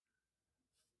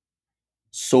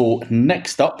So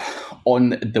next up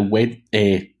on the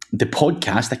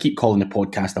podcast, I keep calling the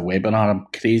podcast a webinar, I'm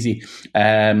crazy,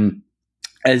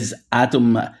 is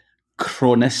Adam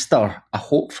Chronister.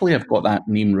 Hopefully I've got that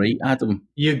name right, Adam.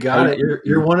 You got it.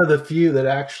 You're one of the few that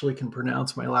actually can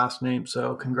pronounce my last name,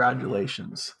 so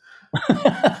congratulations.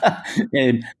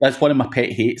 That's one of my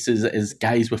pet hates is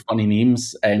guys with funny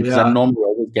names, because I normally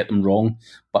always get them wrong.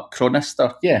 But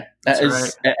Chronister, it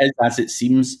is as it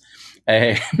seems.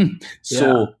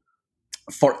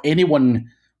 For anyone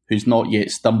who's not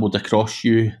yet stumbled across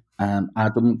you,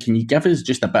 Adam, can you give us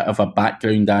just a bit of a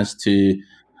background as to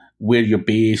where you're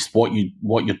based, what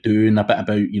you're doing, a bit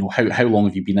about how long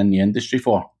have you been in the industry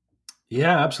for?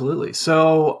 Yeah, absolutely.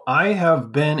 So I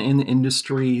have been in the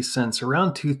industry since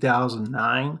around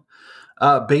 2009,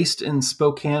 based in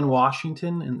Spokane,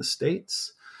 Washington, in the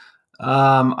States.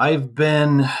 I've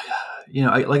been,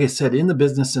 like I said, in the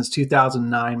business since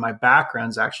 2009. My background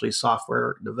is actually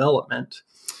software development.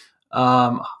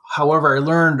 However, I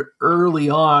learned early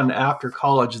on after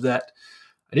college that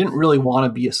I didn't really want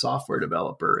to be a software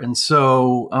developer. And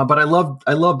so, but I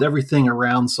loved everything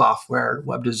around software,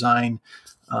 web design,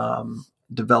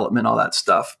 development, all that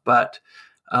stuff. But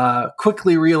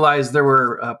quickly realized there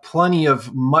were plenty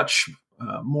of much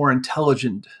more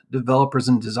intelligent developers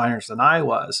and designers than I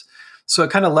was. So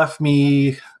it kind of left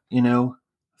me,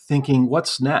 thinking,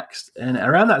 what's next? And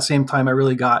around that same time, I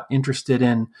really got interested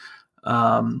in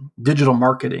digital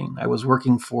marketing. I was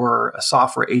working for a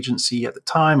software agency at the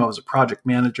time. I was a project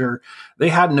manager. They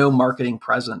had no marketing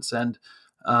presence. And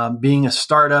being a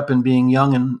startup and being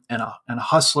young and a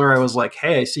hustler, I was like,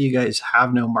 hey, I see you guys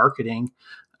have no marketing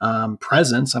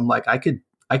presence. I'm like, I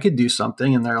could do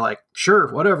something. And they're like,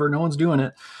 sure, whatever. No one's doing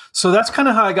it. So that's kind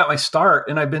of how I got my start.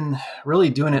 And I've been really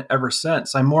doing it ever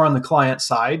since. I'm more on the client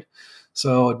side.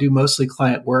 So I do mostly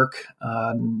client work,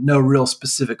 no real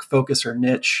specific focus or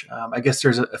niche. I guess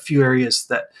there's a few areas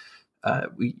that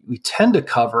we tend to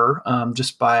cover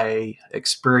just by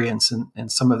experience, and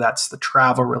some of that's the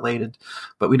travel related,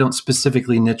 but we don't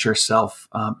specifically niche ourselves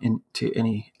into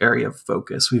any area of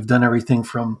focus. We've done everything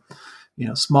from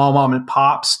small mom and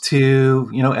pops to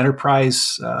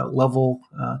enterprise level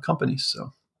companies.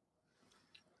 So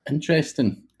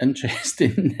interesting.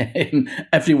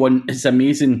 Everyone, it's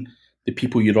amazing the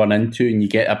people you run into, and you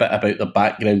get a bit about their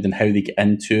background and how they get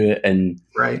into it. And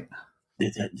right,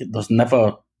 there's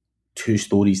never two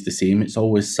stories the same. It's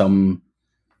always some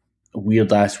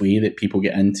weird ass way that people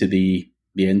get into the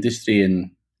industry and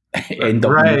end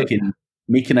up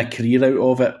making a career out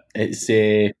of it.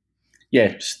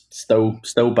 It's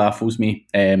still baffles me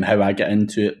how I get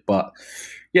into it. But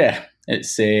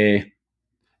it's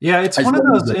one of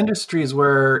those industries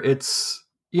where it's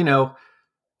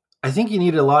I think you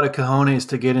need a lot of cojones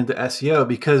to get into SEO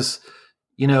because,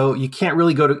 you can't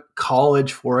really go to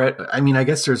college for it. I mean, I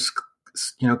guess there's,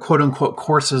 quote unquote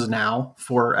courses now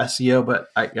for SEO, but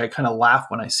I kind of laugh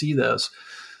when I see those.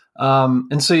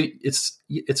 And so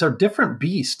it's a different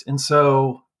beast. And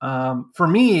so for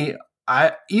me,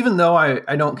 even though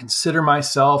I don't consider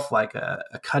myself like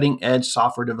a cutting edge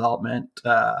software development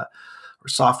or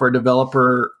software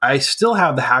developer, I still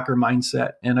have the hacker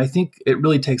mindset. And I think it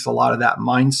really takes a lot of that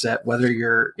mindset, whether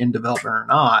you're in development or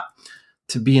not,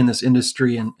 to be in this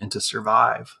industry and to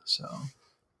survive. So,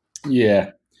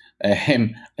 yeah.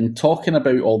 And talking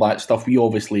about all that stuff, we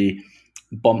obviously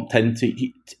bumped into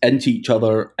each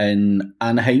other in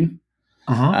Anaheim.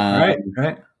 Right.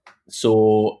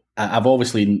 So I've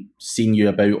obviously seen you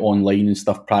about online and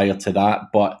stuff prior to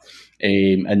that, but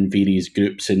in various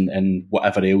groups and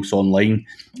whatever else online.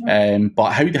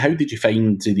 But how did you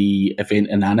find the event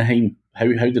in Anaheim? How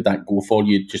did that go for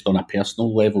you, just on a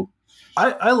personal level?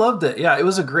 I loved it. Yeah, it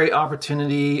was a great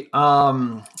opportunity.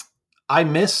 I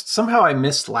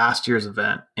missed last year's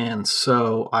event, and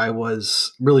so I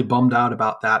was really bummed out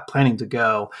about that, planning to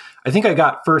go. I think I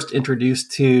got first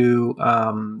introduced to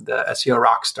the SEO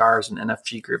Rockstars and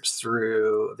NFG groups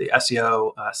through the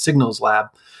SEO Signals Lab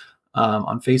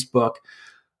on Facebook.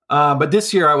 But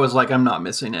this year I was like, I'm not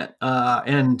missing it.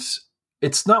 And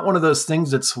it's not one of those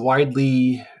things that's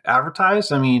widely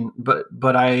advertised. I mean,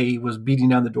 but I was beating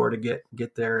down the door to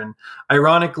get there. And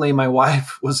ironically, my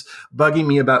wife was bugging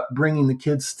me about bringing the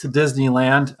kids to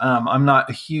Disneyland. I'm not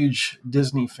a huge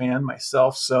Disney fan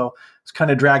myself, so it's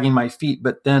kind of dragging my feet.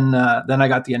 But then I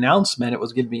got the announcement it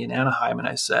was going to be in Anaheim, and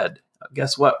I said,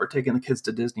 guess what? We're taking the kids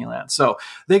to Disneyland. So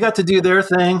they got to do their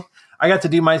thing. I got to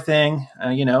do my thing.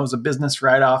 It was a business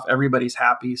write-off. Everybody's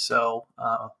happy. So,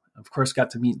 of course, got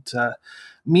to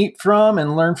meet from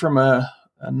and learn from a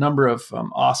number of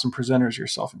awesome presenters,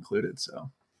 yourself included. So,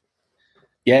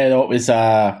 yeah, it was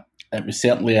it was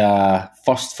certainly a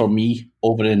first for me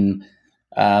over in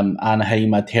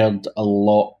Anaheim. I'd heard a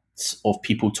lot of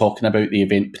people talking about the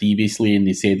event previously, and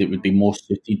they said it would be more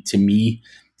suited to me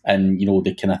and, you know,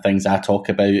 the kind of things I talk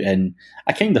about. And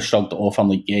I kind of shrugged it off. I'm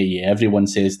like, yeah, everyone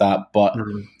says that. But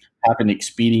having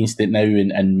experienced it now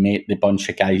and met the bunch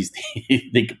of guys,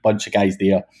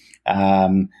 there,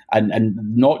 and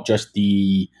not just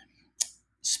the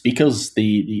speakers,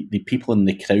 the people in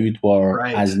the crowd were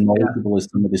as knowledgeable as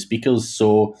some of the speakers.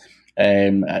 So,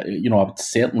 you know, I would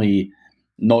certainly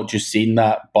not just saying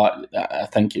that, but I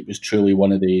think it was truly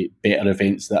one of the better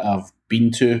events that I've been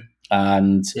to.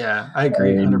 And yeah, I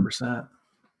agree 100%.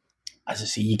 As I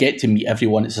say, you get to meet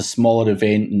everyone. It's a smaller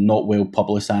event, not well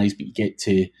publicised, but you get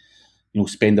to, you know,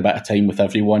 spend a bit of time with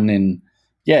everyone. And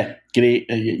yeah, great,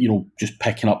 you know, just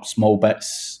picking up small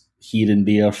bits here and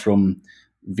there from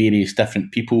various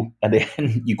different people, and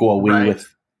then you go away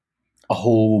with a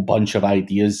whole bunch of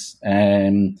ideas,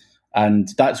 and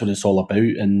that's what it's all about.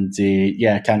 And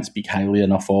yeah, I can't speak highly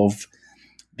enough of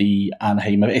the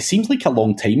Anaheim. It seems like a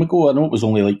long time ago. I know it was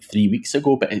only like 3 weeks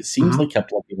ago, but it seems like a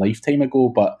bloody lifetime ago.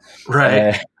 But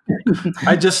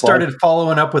I just started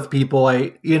following up with people.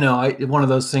 One of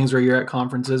those things where you're at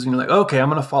conferences and you're like, okay, I'm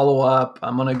going to follow up.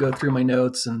 I'm going to go through my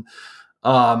notes, and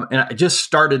I just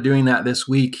started doing that this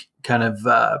week, kind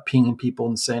of pinging people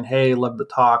and saying, hey, love the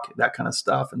talk, that kind of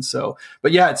stuff. And so,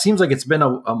 but yeah, it seems like it's been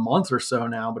a month or so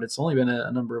now, but it's only been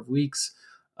a number of weeks.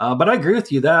 But I agree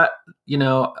with you that, you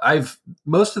know,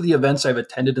 most of the events I've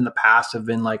attended in the past have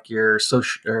been like your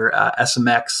social or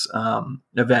SMX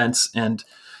events, and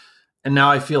now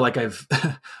I feel like I've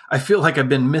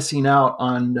been missing out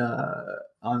on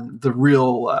the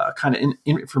real kind of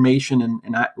information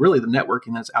and really the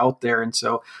networking that's out there. And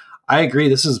so I agree.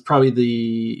 This is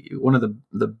probably one of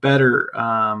the better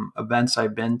events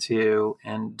I've been to,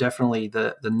 and definitely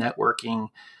the networking.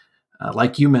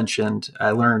 Like you mentioned, I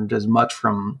learned as much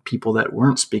from people that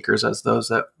weren't speakers as those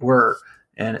that were.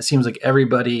 And it seems like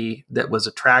everybody that was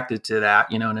attracted to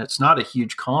that, you know, and it's not a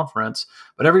huge conference,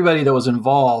 but everybody that was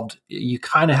involved, you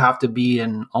kind of have to be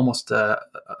in almost a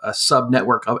sub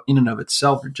network in and of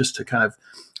itself, just to kind of,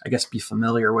 I guess, be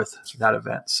familiar with that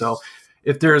event. So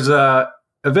if there's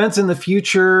events in the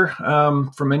future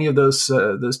from any of those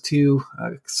two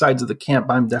sides of the camp,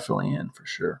 I'm definitely in for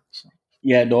sure. So.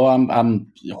 Yeah, no,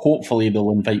 I'm. Hopefully, they'll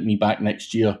invite me back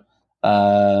next year,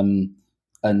 and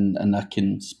I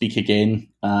can speak again.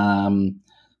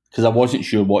 Because I wasn't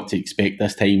sure what to expect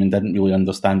this time and didn't really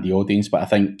understand the audience. But I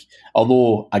think,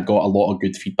 although I got a lot of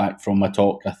good feedback from my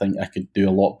talk, I think I could do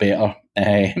a lot better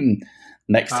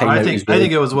next time. I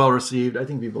think it was well received. I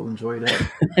think people enjoyed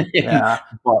it. Yeah,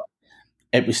 but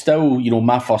it was still, you know,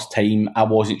 my first time. I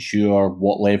wasn't sure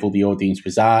what level the audience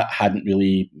was at. Hadn't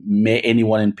really met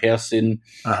anyone in person,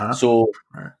 so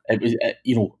it was,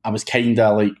 you know, I was kind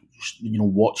of like, you know,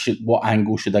 what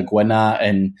angle should I go in at?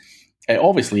 And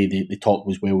obviously the talk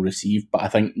was well received. But I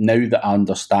think now that I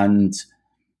understand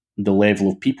the level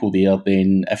of people there,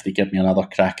 then if they give me another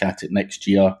crack at it next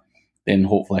year, then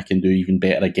hopefully I can do even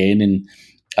better again. And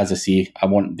as I say, I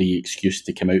want the excuse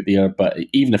to come out there. But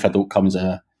even if I don't come as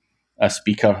a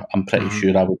speaker, I'm pretty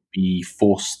sure I would be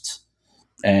forced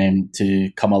to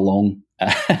come along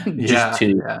as an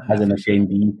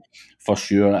attendee for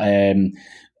sure.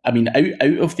 I mean,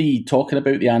 out of the talking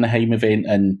about the Anaheim event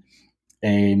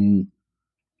and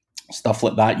stuff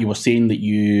like that, you were saying that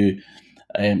you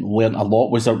learned a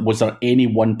lot. Was there any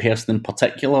one person in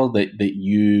particular that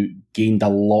you gained a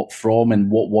lot from, and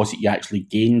what was it you actually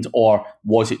gained, or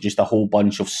was it just a whole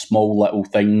bunch of small little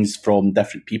things from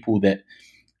different people that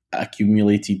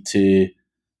accumulated to,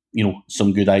 you know,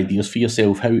 some good ideas for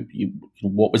yourself?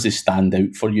 What was the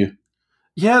standout for you?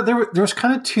 Yeah, there was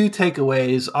kind of two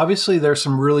takeaways. Obviously, there's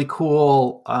some really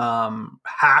cool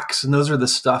hacks, and those are the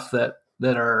stuff that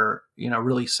are, you know,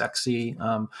 really sexy.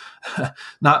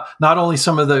 Not only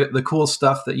some of the cool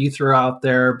stuff that you threw out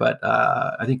there, but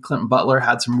I think Clinton Butler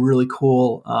had some really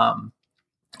cool,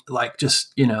 like,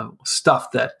 just, you know,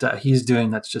 stuff that he's doing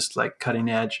that's just like cutting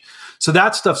edge. So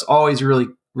that stuff's always really,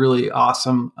 really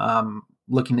awesome.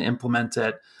 Looking to implement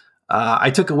it. I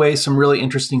took away some really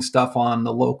interesting stuff on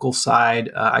the local side.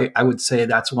 I would say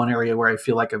that's one area where I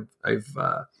feel like I've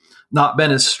not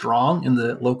been as strong in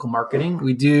the local marketing.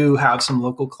 We do have some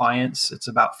local clients. It's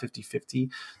about 50-50.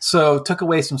 So took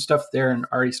away some stuff there and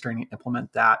already starting to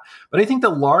implement that. But I think the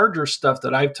larger stuff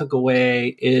that I took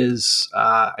away is,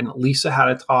 and Lisa had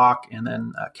a talk, and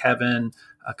then Kevin,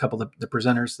 a couple of the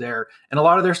presenters there. And a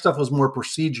lot of their stuff was more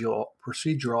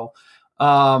procedural.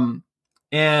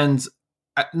 And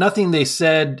nothing they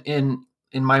said in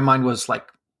my mind was like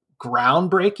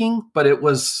groundbreaking, but it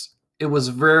was it was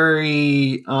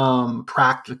very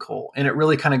practical, and it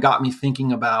really kind of got me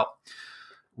thinking about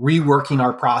reworking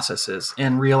our processes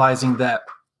and realizing that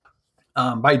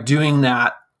by doing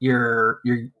that, you're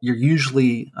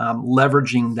usually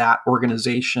leveraging that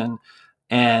organization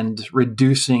and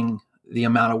reducing the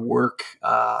amount of work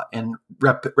and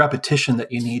repetition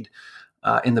that you need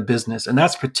in the business. And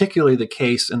that's particularly the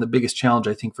case, and the biggest challenge,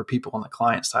 I think, for people on the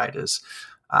client side is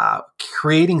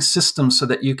creating systems so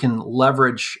that you can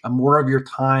leverage more of your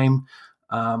time,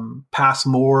 pass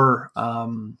more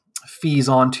fees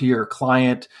on to your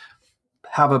client,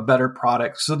 have a better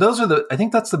product. So those are I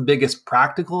think that's the biggest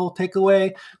practical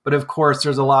takeaway. But of course,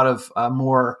 there's a lot of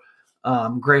more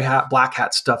gray hat, black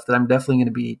hat stuff that I'm definitely going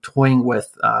to be toying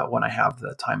with when I have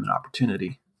the time and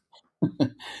opportunity.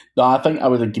 No, I think I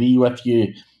would agree with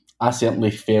you. I certainly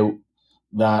felt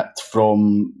that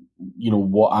from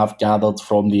what I've gathered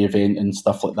from the event and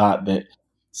stuff like that, that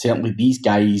certainly these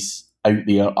guys out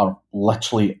there are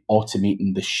literally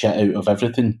automating the shit out of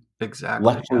everything.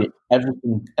 Exactly. Literally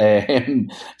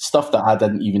everything. Stuff that I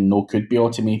didn't even know could be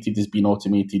automated has been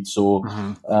automated. So,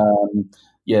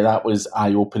 that was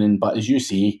eye-opening. But as you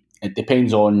say, it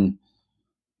depends on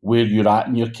where you're at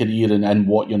in your career and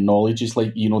what your knowledge is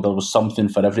like. There was something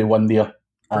for everyone there.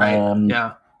 Right.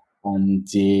 Yeah. And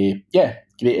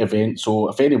great event. So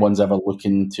if anyone's ever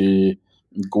looking to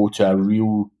go to a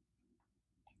real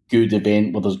good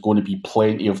event where there's going to be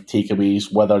plenty of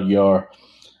takeaways, whether you're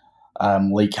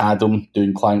like Adam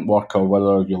doing client work or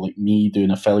whether you're like me doing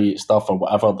affiliate stuff or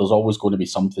whatever, there's always going to be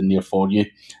something there for you.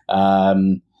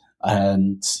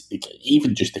 And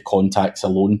even just the contacts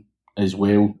alone as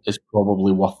well is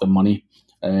probably worth the money.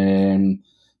 Great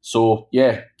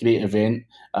event.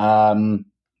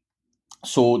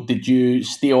 So did you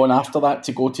stay on after that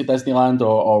to go to Disneyland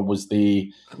or was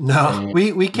the... No,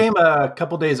 we came a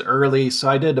couple days early. So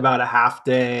I did about a half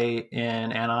day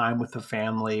in Anaheim with the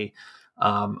family,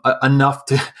 enough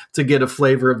to get a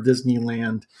flavor of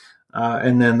Disneyland.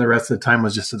 And then the rest of the time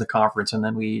was just at the conference. And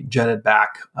then we jetted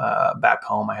back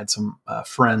home. I had some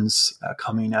friends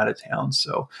coming out of town,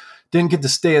 so didn't get to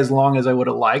stay as long as I would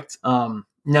have liked.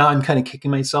 Now I'm kind of kicking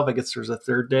myself. I guess there's a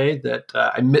third day that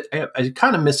I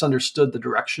kind of misunderstood the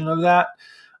direction of that.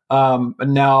 But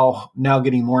now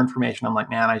getting more information, I'm like,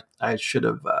 man, I should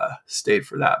have stayed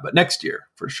for that. But next year,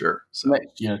 for sure. So.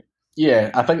 Next year.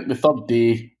 Yeah, I think the third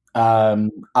day, I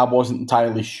wasn't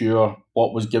entirely sure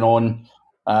what was going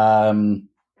on.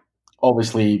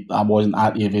 Obviously, I wasn't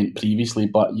at the event previously,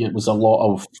 but it was a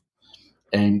lot of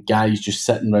guys just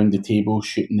sitting around the table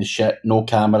shooting the shit, no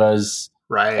cameras.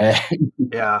 Right.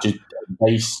 Yeah. Just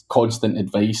advice, constant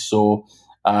advice. So,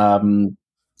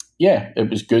 it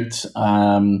was good.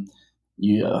 I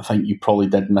think you probably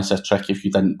did miss a trick if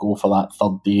you didn't go for that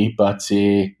third day, but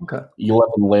okay. You live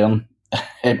and learn.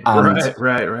 And,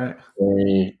 right.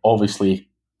 Obviously,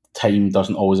 time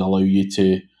doesn't always allow you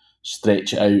to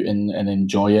stretch it out and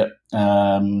enjoy it.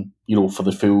 For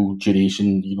the full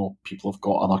duration, people have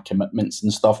got other commitments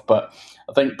and stuff. But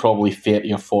I think probably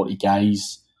 30 or 40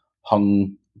 guys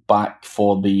hung back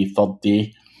for the third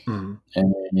day. And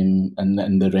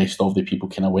the rest of the people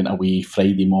kind of went away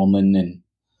Friday morning and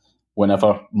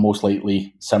whenever, most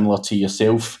likely similar to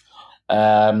yourself.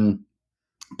 As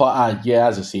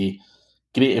I say,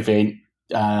 great event.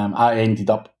 I ended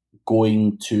up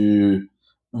going to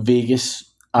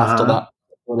Vegas after that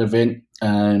event.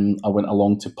 I went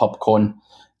along to PubCon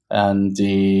and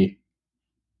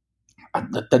I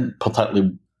didn't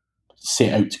particularly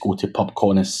set out to go to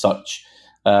PubCon as such.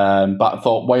 But I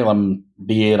thought while I'm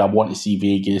there, I want to see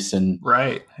Vegas and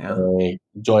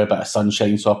enjoy a bit of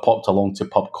sunshine. So I popped along to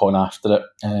PubCon after it.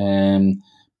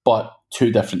 But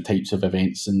two different types of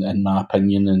events in my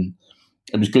opinion. And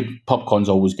it was good. PubCon's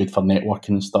always good for networking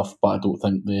and stuff, but I don't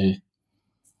think the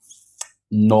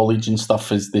knowledge and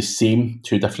stuff is the same.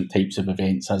 Two different types of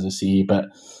events, as I say. But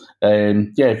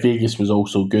Vegas was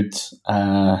also good.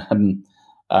 And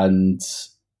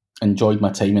enjoyed my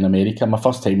time in America, my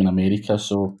first time in America,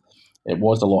 so it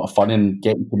was a lot of fun and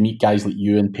getting to meet guys like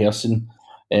you in person.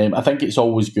 I think it's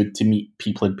always good to meet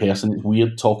people in person. It's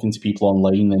weird talking to people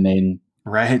online and then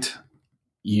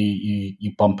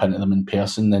you bump into them in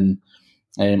person.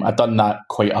 And I've done that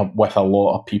with a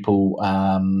lot of people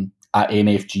at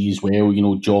NFG as well.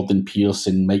 Jordan Pierce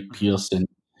and Mike Pierce and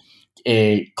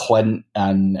Clint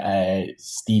and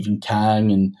Stephen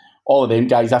Kang and all of them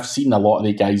guys. I've seen a lot of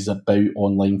the guys about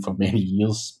online for many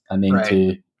years, and then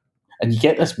and you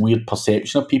get this weird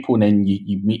perception of people, and then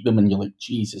you meet them, and you're like,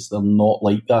 Jesus, they're not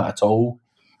like that at all.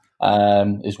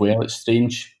 As well, it's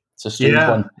strange. It's a strange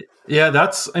one. Yeah,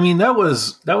 that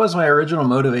was my original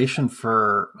motivation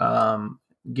for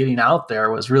getting out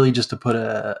there was really just to put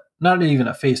not even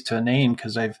a face to a name,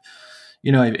 because I've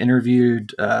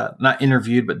interviewed, not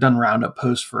interviewed, but done roundup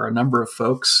posts for a number of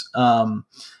folks.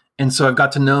 And so I've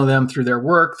got to know them through their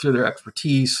work, through their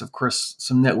expertise, of course,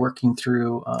 some networking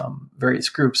through various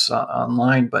groups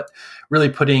online, but really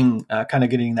putting kind of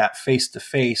getting that face to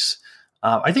face,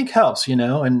 I think helps,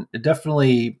 and it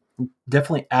definitely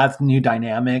adds new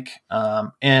dynamic.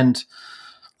 And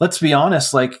let's be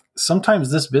honest, like sometimes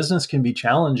this business can be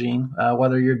challenging,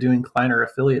 whether you're doing client or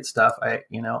affiliate stuff. I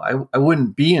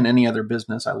wouldn't be in any other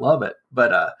business. I love it,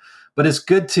 but it's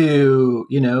good to,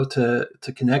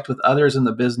 to connect with others in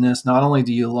the business. Not only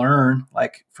do you learn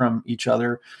like from each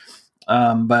other,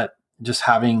 but just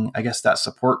having, I guess, that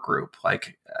support group.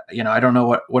 Like, I don't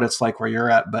know what it's like where you're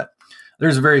at, but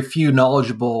there's very few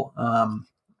knowledgeable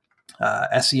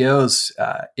SEOs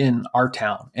in our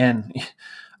town. And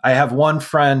I have one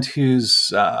friend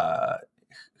who's,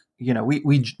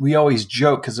 we always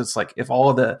joke, because it's like if all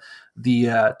of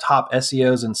the top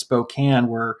SEOs in Spokane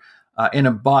were in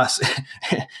a bus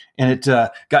and it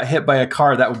got hit by a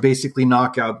car, that would basically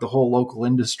knock out the whole local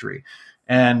industry.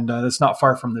 And that's not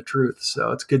far from the truth.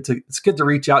 So it's good to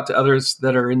reach out to others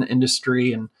that are in the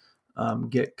industry and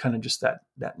get kind of just that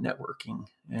networking,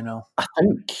 I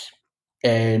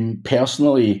think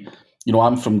personally,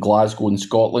 I'm from Glasgow in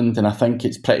Scotland, and I think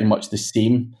it's pretty much the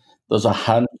same. There's a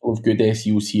handful of good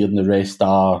SEOs here, and the rest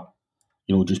are,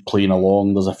 just playing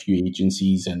along. There's a few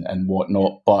agencies and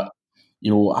whatnot, but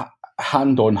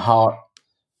hand on heart,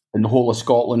 in the whole of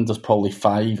Scotland, there's probably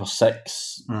 5 or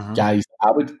 6 guys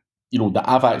that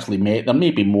I've actually met. There may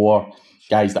be more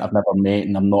guys that I've never met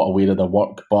and I'm not aware of their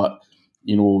work, but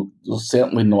there's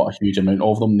certainly not a huge amount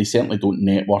of them. They certainly don't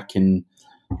network and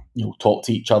talk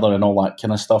to each other and all that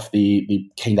kind of stuff.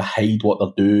 They kind of hide what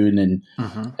they're doing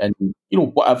and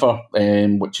whatever,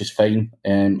 which is fine.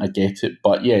 I get it,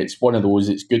 but yeah, it's one of those.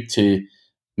 It's good to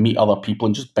meet other people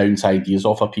and just bounce ideas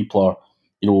off of people,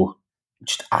 or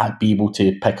just be able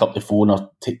to pick up the phone or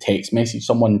text message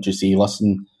someone to say,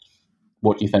 listen,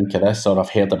 what do you think of this? Or I've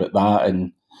heard about that.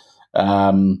 And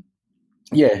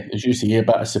as you say, a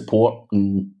bit of support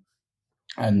and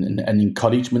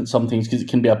encouragement sometimes, because it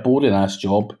can be a boring ass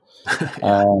job.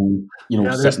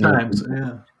 There's times.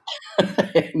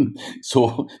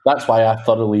 So that's why I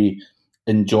thoroughly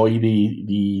enjoy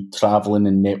the traveling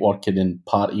and networking and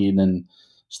partying and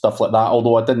stuff like that.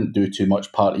 Although I didn't do too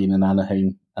much partying in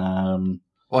Anaheim.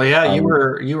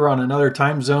 You were on another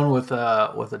time zone with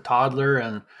a toddler,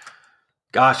 and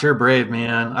gosh, you're brave,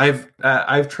 man.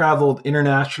 I've traveled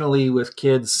internationally with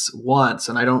kids once,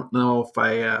 and I don't know if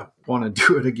I want to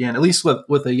do it again. At least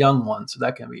with a young one, so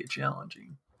that can be a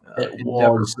challenging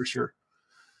endeavor for sure.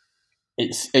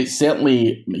 It's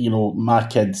certainly, my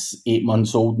kid's 8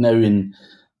 months old now, and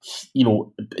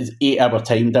it's 8-hour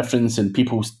time difference, and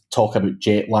people talk about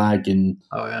jet lag and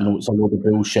it's a load of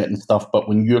bullshit and stuff. But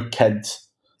when your kid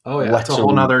it's a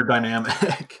whole nother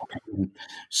dynamic.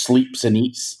 sleeps and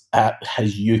eats at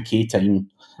his UK time,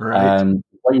 right?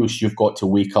 Whilst you've got to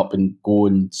wake up and go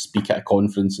and speak at a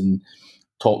conference and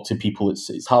talk to people,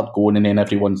 it's hard going, and then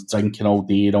everyone's drinking all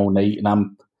day and all night, and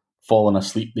I'm falling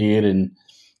asleep there. And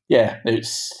it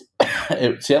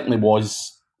certainly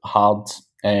was hard,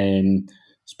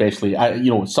 especially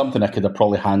something I could have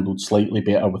probably handled slightly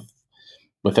better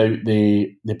without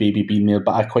the baby being there.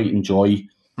 But I quite enjoy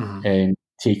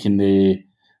taking the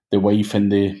wife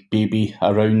and the baby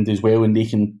around as well, and they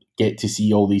can get to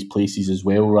see all these places as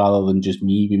well, rather than just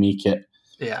me. We make it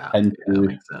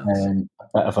into a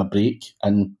bit of a break,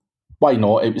 and why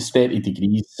not? It was 30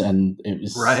 degrees, and it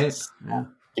was a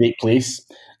great place.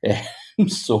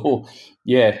 So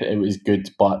it was good,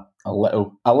 but a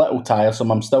little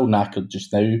tiresome. I'm still knackered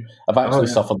just now. I've actually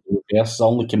suffered the reverse. I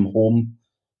only came home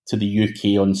to the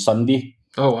UK on Sunday.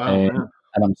 Oh wow!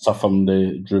 And I'm suffering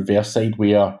the reverse side,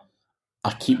 where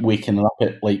I keep waking up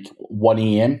at like 1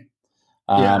 a.m.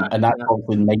 And that's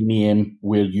probably 9 a.m.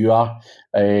 where you are,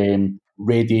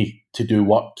 ready to do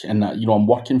work. And I'm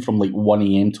working from like 1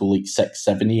 a.m. till like 6,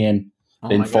 7 a.m.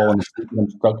 Then falling asleep. I'm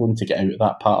struggling to get out of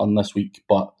that pattern this week,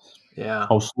 but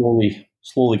I'll slowly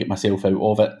get myself out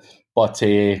of it. But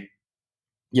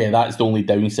that's the only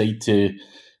downside to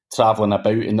travelling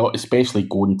about, and not especially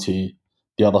going to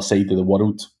the other side of the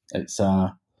world. It's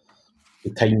the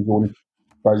time zone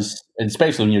does, and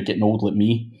especially when you're getting old like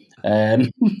me. I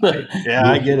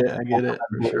get it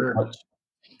for sure.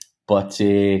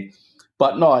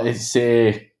 But no, it's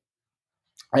as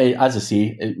I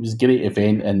say, it was a great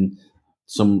event and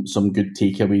some good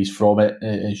takeaways from it,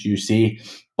 as you say.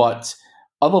 But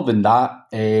other than that,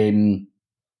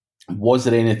 was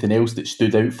there anything else that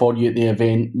stood out for you at the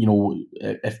event? You know,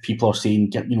 if people are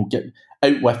saying, get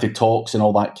out with the talks and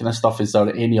all that kind of stuff, is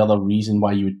there any other reason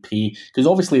why you would pay? Because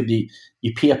obviously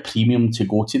you pay a premium to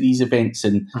go to these events,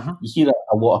 and you hear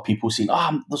a lot of people saying,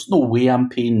 there's no way I'm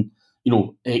paying, you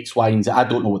know, X, Y, and Z. I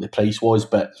don't know what the price was,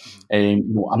 but you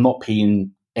know, I'm not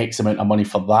paying X amount of money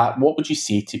for that. What would you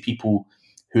say to people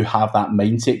who have that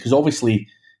mindset? Because obviously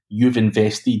you've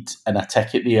invested in a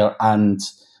ticket there and,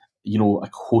 you know, a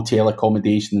hotel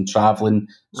accommodation and travelling.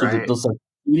 So there's a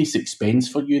serious expense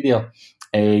for you there.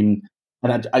 And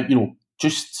I, you know,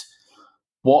 just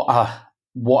what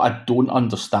I don't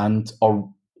understand, or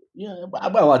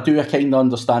well, I do. I kind of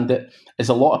understand it. Is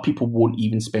a lot of people won't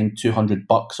even spend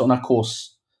 $200 on a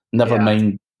course. Never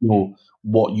mind, you know,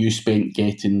 what you spent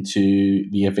getting to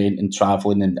the event and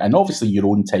travelling, and obviously your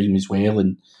own time as well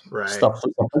and stuff. So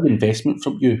it's a big investment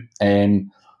from you.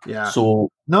 So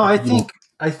no, I think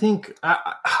that's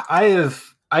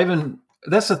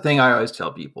the thing I always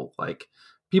tell people. Like,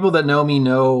 people that know me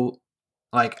know,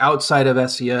 like, outside of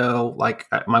SEO, like,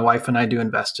 my wife and I do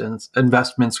investments.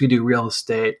 We do real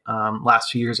estate.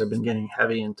 Last few years, I've been getting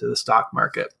heavy into the stock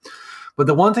market. But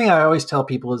the one thing I always tell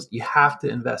people is you have to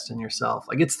invest in yourself.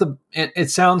 Like, it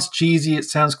sounds cheesy, it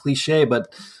sounds cliche,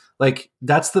 but like,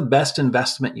 that's the best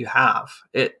investment you have.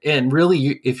 And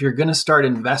really, if you're going to start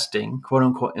investing, quote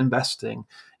unquote investing,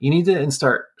 you need to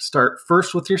start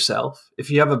first with yourself. If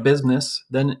you have a business,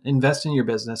 then invest in your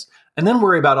business, and then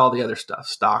worry about all the other stuff: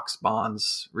 stocks,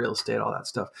 bonds, real estate, all that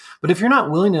stuff. But if you're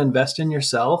not willing to invest in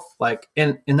yourself, like,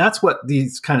 and that's what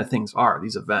these kind of things are.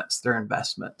 These events, they're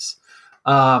investments.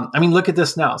 I mean, look at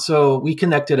this now. So we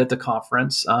connected at the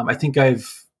conference. I think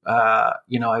you've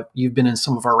been in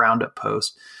some of our roundup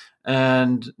posts,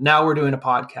 and now we're doing a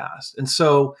podcast. And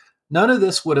so none of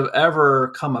this would have ever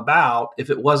come about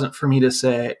if it wasn't for me to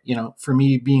say, you know, for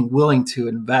me being willing to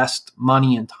invest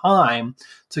money and time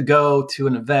to go to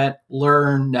an event,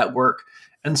 learn, network.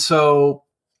 And so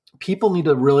people need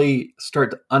to really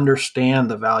start to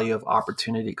understand the value of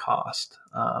opportunity cost,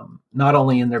 not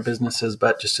only in their businesses,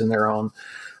 but just in their own,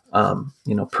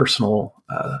 personal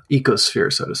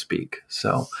ecosphere, so to speak.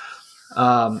 So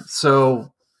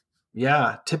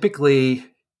yeah, typically,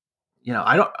 you know,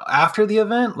 I don't, after the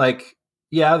event, like,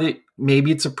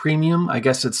 maybe it's a premium. I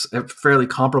guess it's fairly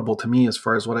comparable to me as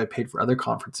far as what I paid for other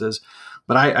conferences,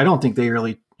 but I don't think they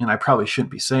really, and I probably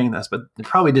shouldn't be saying this, but they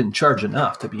probably didn't charge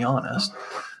enough, to be honest.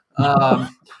 I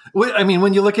mean,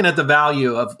 when you're looking at the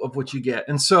value of what you get.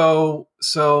 And so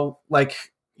like,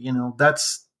 you know,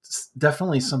 that's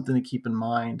definitely something to keep in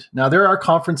mind. Now, there are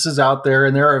conferences out there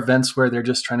and there are events where they're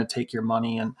just trying to take your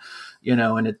money and, you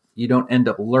know, and you don't end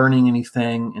up learning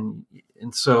anything.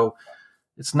 And so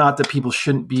it's not that people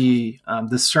shouldn't be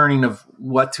discerning of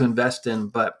what to invest in,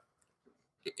 but,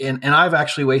 and I've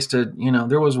actually wasted, you know,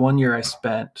 there was one year I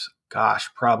spent,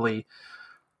 probably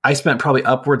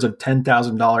upwards of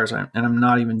 $10,000, and I'm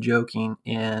not even joking,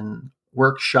 in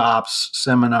workshops,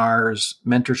 seminars,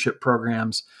 mentorship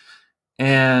programs.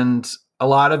 And a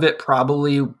lot of it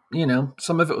probably, you know,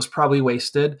 some of it was probably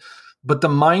wasted, but the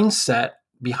mindset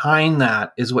behind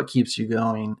that is what keeps you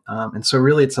going. And so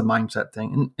really it's a mindset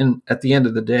thing. And at the end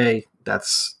of the day,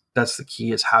 that's the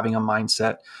key, is having a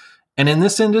mindset. And in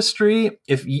this industry,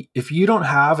 if you don't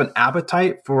have an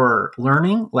appetite for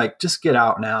learning, like, just get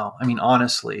out now. I mean,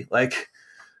 honestly, like,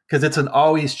 because it's an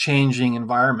always changing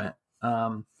environment.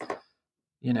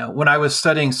 You know, when I was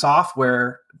studying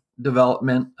software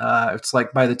development, it's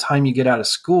like by the time you get out of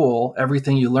school,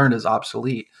 everything you learn is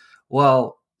obsolete.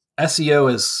 Well,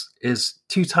 SEO is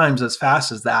 2 times as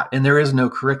fast as that, and there is no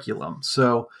curriculum.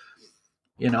 So,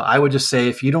 you know, I would just say,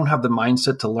 if you don't have the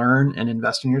mindset to learn and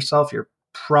invest in yourself, you're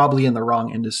probably in the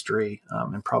wrong industry,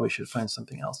 and probably should find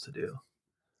something else to do.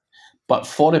 But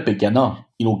for a beginner,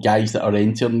 you know, guys that are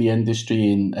entering the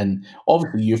industry, and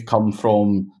obviously you've come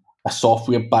from a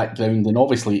software background, and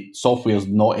obviously software is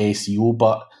not SEO,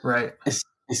 but it's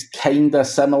kind of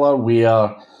similar,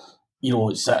 where, you know,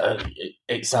 it's a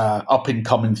up and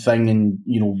coming thing, and,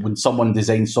 you know, when someone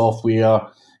designs software,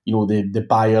 you know, the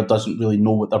buyer doesn't really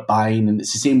know what they're buying, and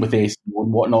it's the same with SEO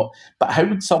and whatnot. But how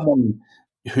would someone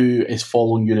who is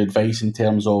following your advice in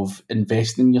terms of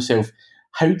investing in yourself,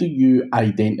 how do you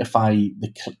identify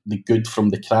the good from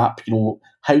the crap? You know,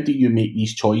 how do you make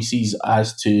these choices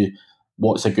as to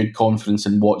what's a good conference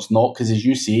and what's not? Because, as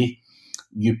you say,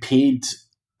 you paid,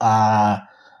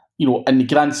 you know, in the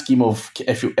grand scheme of,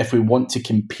 if we want to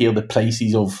compare the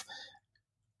prices of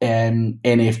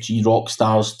NFG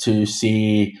Rockstars to,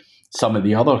 say, some of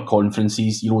the other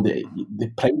conferences, you know,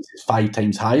 the price is 5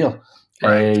 times higher.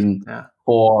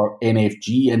 for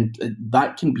NFG, and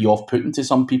that can be off-putting to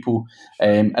some people.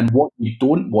 And what you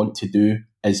don't want to do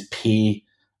is pay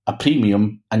a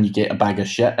premium and you get a bag of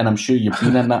shit. And I'm sure you've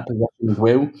been in that position as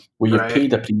well, where you've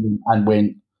paid a premium and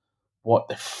went, what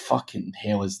the fucking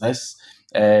hell is this?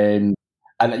 And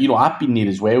I've been there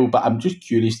as well, but I'm just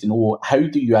curious to know, how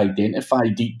do you identify?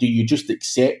 Do you just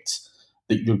accept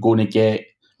that you're going to get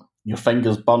your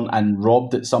fingers burnt and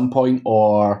robbed at some point,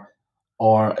 or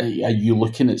are you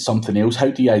looking at something else? How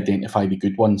do you identify the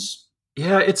good ones?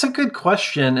 Yeah, it's a good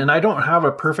question, and I don't have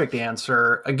a perfect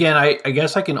answer. Again, I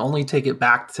guess I can only take it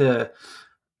back to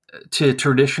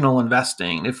traditional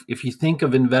investing. If you think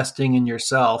of investing in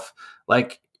yourself,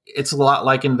 like, it's a lot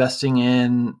like investing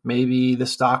in maybe the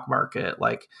stock market.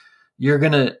 Like, you're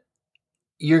gonna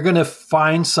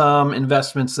find some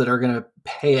investments that are gonna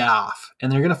pay off,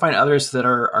 and they're gonna find others that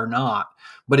are not.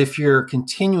 But if you're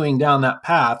continuing down that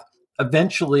path,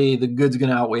 eventually the good's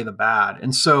gonna outweigh the bad.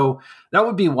 And so that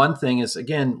would be one thing, is,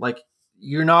 again, like,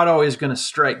 you're not always gonna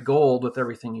strike gold with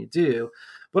everything you do.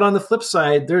 But on the flip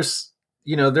side,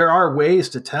 there are ways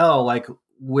to tell, like,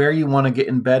 where you want to get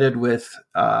embedded with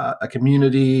a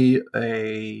community,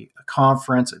 a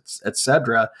conference,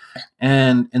 etc.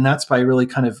 And that's by really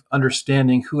kind of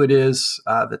understanding who it is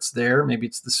that's there. Maybe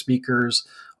it's the speakers,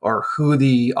 or who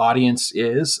the audience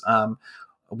is,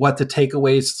 what the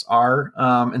takeaways are.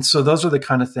 And so those are the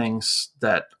kind of things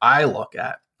that I look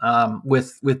at.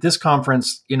 With this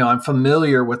conference, I'm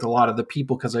familiar with a lot of the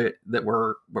people that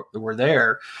were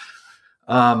there.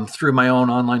 Through my own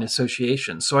online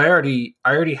association. So I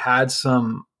already had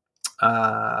some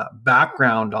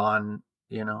background on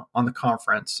the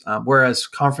conference. Whereas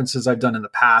conferences I've done in the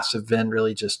past have been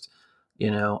really just,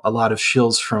 a lot of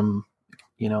shills from,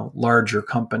 larger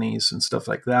companies and stuff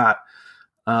like that.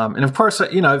 And of course,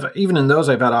 even in those,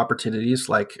 I've had opportunities.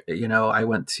 Like, I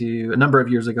went to, a number of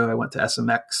years ago, I went to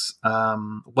SMX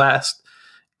West,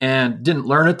 and didn't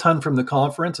learn a ton from the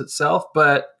conference itself,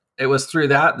 but it was through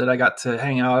that I got to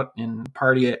hang out and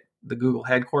party at the Google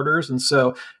headquarters. And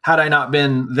so had I not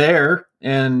been there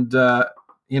and,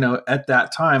 at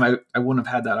that time, I wouldn't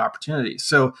have had that opportunity.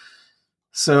 So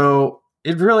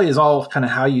it really is all kind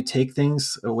of how you take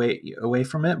things away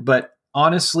from it. But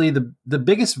honestly, the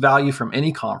biggest value from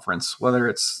any conference, whether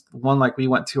it's one like we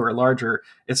went to or larger,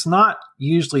 it's not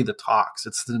usually the talks,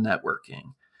 it's the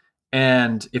networking.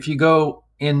 And if you go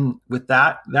in with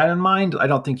that in mind, I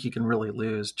don't think you can really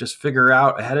lose. Just figure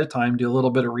out ahead of time, do a little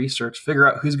bit of research, figure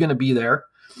out who's going to be there.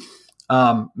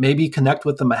 Maybe connect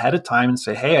with them ahead of time and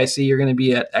say, hey, I see you're going to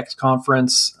be at X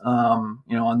conference,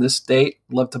 on this date.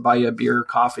 Love to buy you a beer or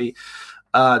coffee.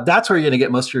 That's where you're going to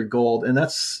get most of your gold. And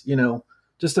that's,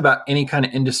 just about any kind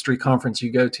of industry conference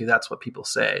you go to. That's what people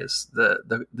say is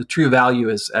the true value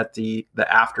is at the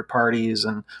after parties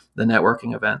and the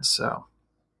networking events. So.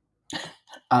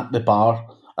 At the bar,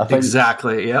 I think.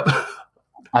 Exactly. Yep.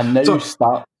 I now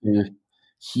start to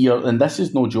hear, and this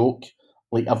is no joke.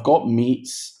 Like, I've got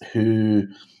mates who,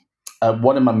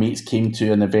 one of my mates came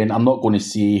to an event. I'm not going to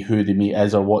say who the mate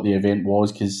is or what the event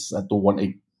was, because I don't want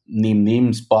to name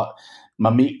names. But my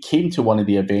mate came to one of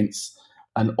the events,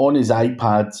 and on his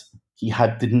iPad he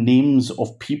had the names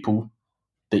of people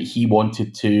that he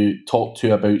wanted to talk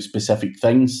to about specific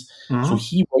things. Mm-hmm. So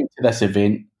he went to this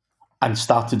event and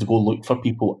started to go look for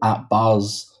people at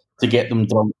bars to get them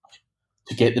drunk,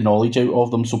 to get the knowledge out of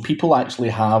them. So people actually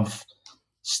have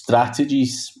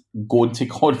strategies going to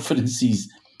conferences,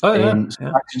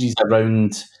 strategies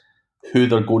around who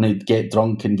they're going to get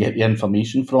drunk and get the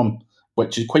information from,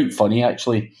 which is quite funny,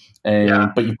 actually.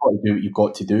 But you've got to do what you've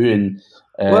got to do. And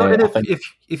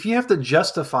if you have to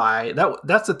justify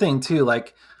that's the thing too.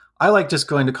 Like, I like just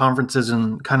going to conferences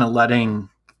and kind of letting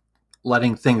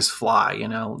things fly,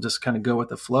 just kind of go with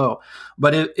the flow.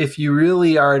 But if you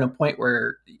really are at a point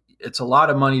where it's a lot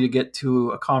of money to get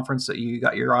to a conference that you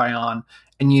got your eye on,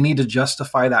 and you need to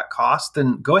justify that cost,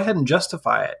 then go ahead and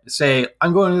justify it. Say,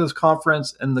 I'm going to this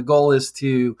conference and the goal is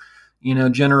to,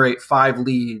 generate 5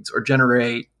 leads or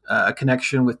generate a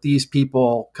connection with these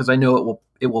people, because I know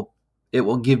it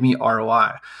will give me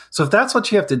ROI. So if that's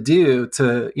what you have to do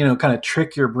to, kind of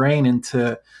trick your brain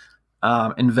into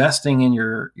investing in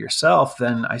yourself,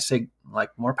 then I say,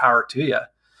 like, more power to you.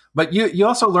 But you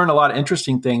also learn a lot of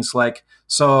interesting things. Like,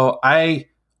 so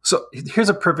here's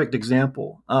a perfect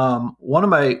example. One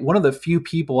of the few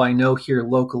people I know here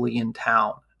locally in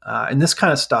town, and this is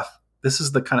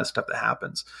the kind of stuff that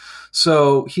happens.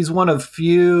 So he's one of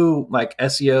few, like,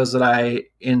 SEOs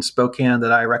in Spokane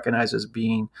that I recognize as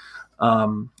being,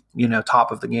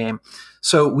 top of the game.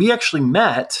 So we actually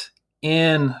met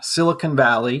in Silicon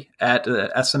Valley at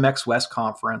the SMX West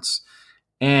conference.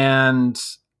 And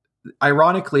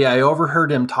ironically, I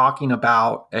overheard him talking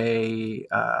about a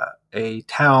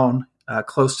town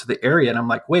close to the area, and I'm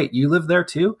like, "Wait, you live there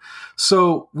too?"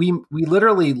 So we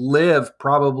literally live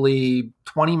probably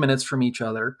 20 minutes from each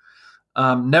other.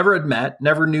 Never had met,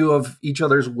 never knew of each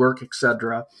other's work,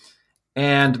 etc.,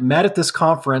 and met at this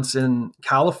conference in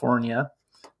California.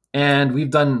 And we've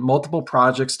done multiple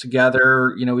projects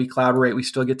together. We collaborate. We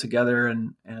still get together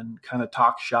and kind of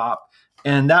talk shop.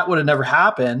 And that would have never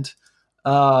happened,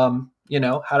 had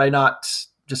I not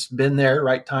just been there,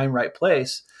 right time, right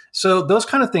place. So those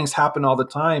kind of things happen all the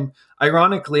time.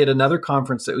 Ironically, at another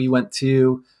conference that we went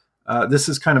to, this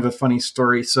is kind of a funny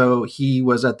story. So he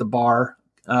was at the bar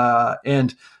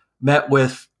and met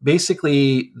with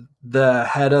basically the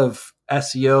head of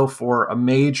SEO for a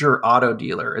major auto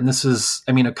dealer, and this is,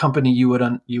 a company you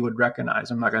would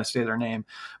recognize. I'm not going to say their name,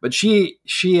 but she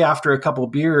after a couple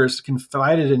of beers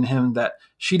confided in him that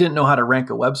she didn't know how to rank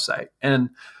a website, and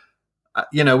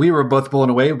we were both blown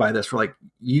away by this. We're like,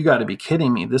 you got to be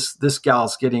kidding me! This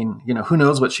gal's getting, who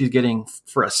knows what she's getting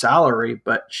for a salary,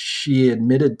 but she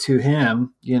admitted to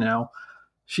him,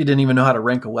 she didn't even know how to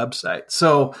rank a website.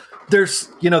 So there's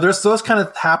those kind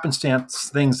of happenstance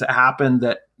things that happen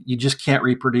that you just can't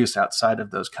reproduce outside of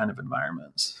those kind of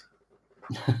environments.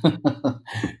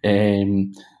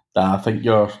 I think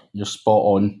you're spot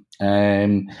on.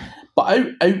 But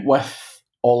out with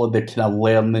all of the kind of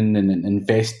learning and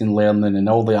investing learning and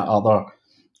all the other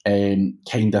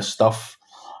kind of stuff,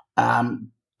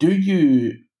 do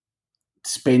you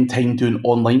spend time doing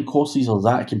online courses, or is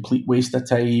that a complete waste of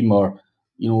time, or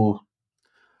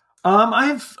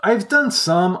I've done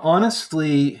some,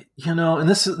 honestly, and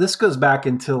this goes back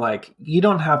into like, you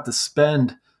don't have to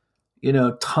spend,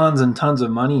 tons and tons of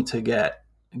money to get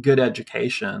good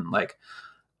education. Like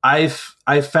I've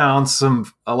found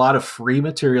a lot of free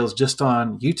materials just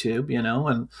on YouTube,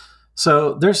 and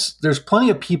so there's plenty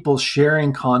of people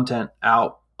sharing content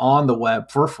out on the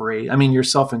web for free.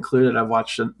 Yourself included. I've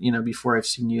watched, before I've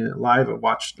seen you live, I've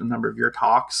watched a number of your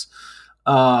talks.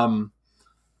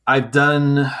 I've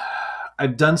done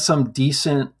some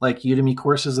decent like Udemy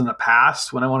courses in the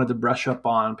past when I wanted to brush up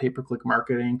on pay-per-click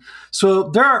marketing.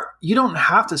 So you don't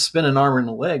have to spend an arm and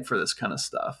a leg for this kind of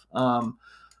stuff.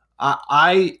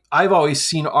 I've always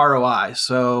seen ROI.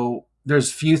 So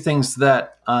there's few things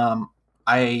that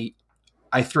I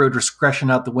throw discretion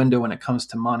out the window when it comes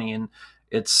to money, and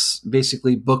it's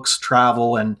basically books,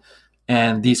 travel,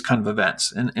 and these kind of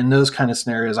events. And in those kind of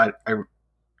scenarios, I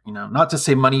not to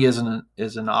say money isn't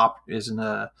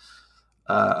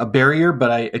a barrier,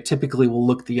 but I typically will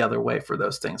look the other way for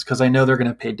those things because I know they're going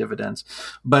to pay dividends.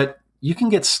 But you can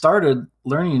get started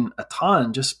learning a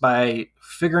ton just by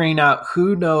figuring out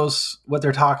who knows what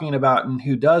they're talking about and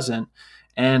who doesn't,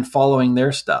 and following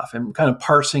their stuff and kind of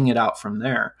parsing it out from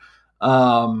there.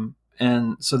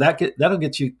 And so that'll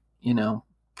get you,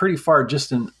 pretty far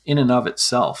just in and of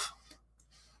itself.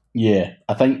 Yeah,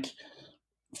 I think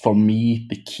for me,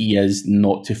 the key is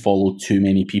not to follow too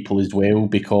many people as well,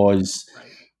 because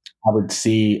I would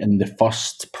say in the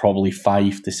first probably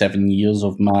 5 to 7 years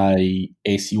of my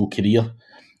SEO career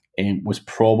was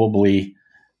probably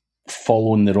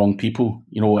following the wrong people,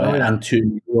 and too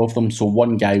many of them. So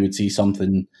one guy would say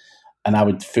something and I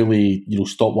would fully,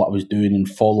 stop what I was doing and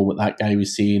follow what that guy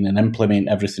was saying and implement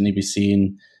everything he was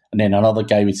saying. And then another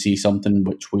guy would say something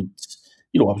which would,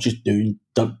 I was just doing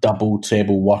double,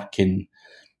 treble work, and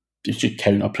it's just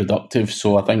counterproductive.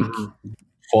 So I think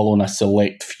following a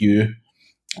select few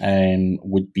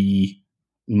would be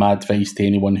my advice to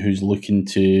anyone who's looking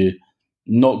to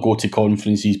not go to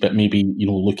conferences, but maybe,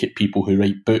 look at people who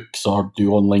write books or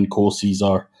do online courses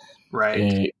or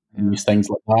these things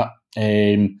like that.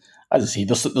 As I say,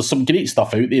 there's some great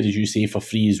stuff out there, as you say, for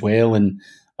free as well, and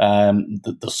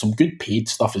there's some good paid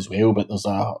stuff as well. But there's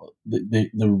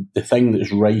the thing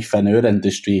that's rife in our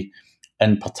industry,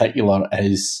 in particular,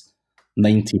 is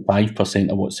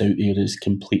 95% of what's out there is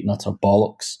complete and utter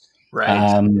bollocks.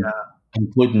 Right.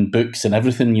 Including books and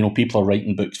everything. People are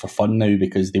writing books for fun now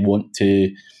because they want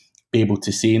to be able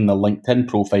to say in their LinkedIn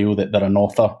profile that they're an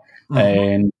author.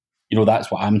 And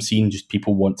that's what I'm seeing. Just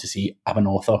people want to say I'm an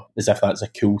author, as if that's a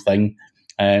cool thing.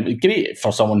 Great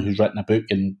for someone who's written a book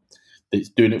and that's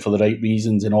doing it for the right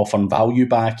reasons and offering value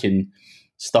back and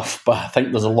stuff. But I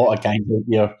think there's a lot of guys out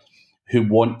there who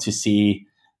want to say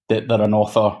that they're an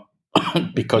author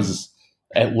because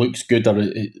it looks good or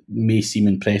it may seem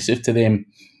impressive to them,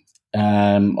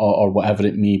 or whatever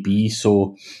it may be.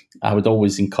 So I would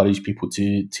always encourage people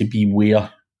to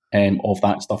beware of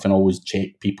that stuff and always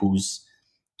check people's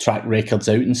track records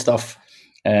out and stuff.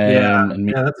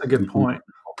 And that's a good point.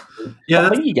 I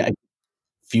think you get a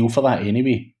feel for that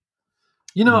anyway.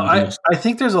 I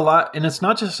think there's a lot, and it's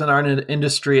not just in our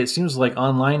industry. It seems like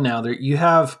online now, you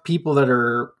have people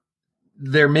that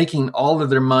they're making all of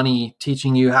their money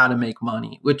teaching you how to make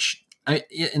money, which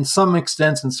in some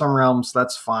extents, in some realms,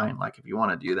 that's fine. Like if you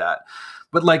want to do that,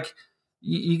 but like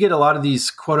you get a lot of these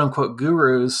quote unquote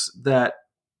gurus that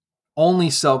only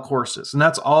sell courses, and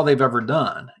that's all they've ever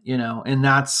done, and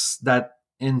that's that.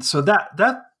 And so that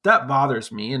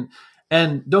bothers me.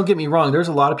 And don't get me wrong, there's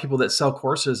a lot of people that sell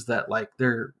courses that like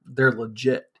they're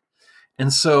legit.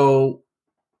 And so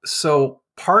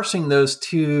parsing those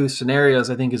two scenarios,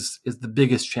 I think is the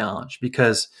biggest challenge,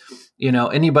 because,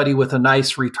 anybody with a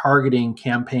nice retargeting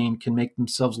campaign can make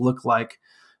themselves look like,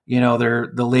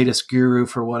 they're the latest guru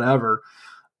for whatever.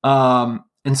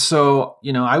 And so,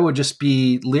 I would just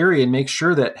be leery and make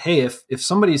sure that, hey, if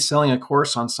somebody's selling a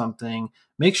course on something,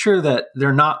 make sure that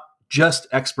they're not just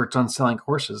experts on selling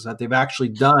courses, that they've actually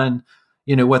done,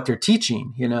 what they're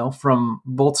teaching, from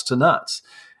bolts to nuts.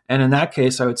 And in that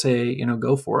case, I would say,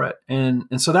 go for it. And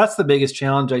so that's the biggest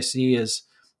challenge I see is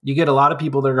you get a lot of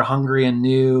people that are hungry and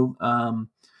new,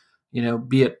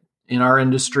 be it in our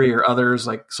industry or others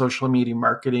like social media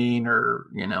marketing or,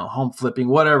 home flipping,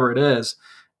 whatever it is.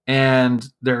 And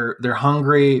they're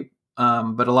hungry,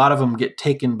 but a lot of them get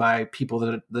taken by people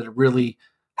that really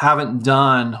haven't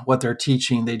done what they're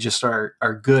teaching. They just are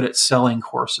good at selling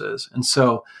courses. And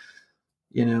so,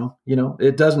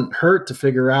 it doesn't hurt to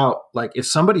figure out, like, if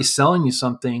somebody's selling you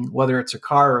something, whether it's a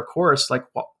car or a course, like,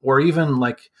 or even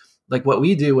like what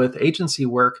we do with agency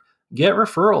work, get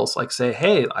referrals. Like, say,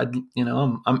 hey,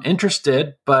 I'm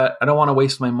interested, but I don't want to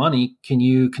waste my money. Can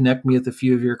you connect me with a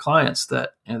few of your clients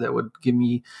that would give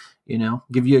me,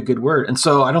 give you a good word? And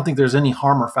so I don't think there's any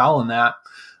harm or foul in that.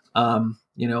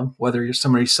 Whether you're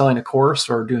somebody selling a course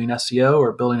or doing SEO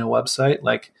or building a website,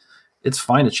 like, it's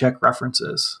fine to check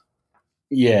references.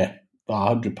 Yeah,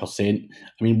 100%.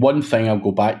 I mean, one thing I'll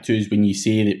go back to is when you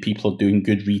say that people are doing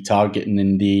good retargeting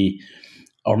and they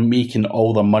are making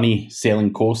all their money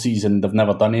selling courses and they've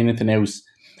never done anything else.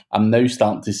 I'm now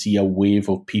starting to see a wave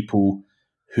of people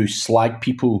who slag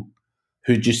people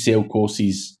who just sell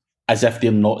courses as if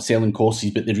they're not selling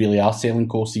courses, but they really are selling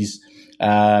courses.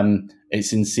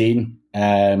 It's insane.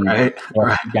 Right.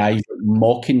 Guys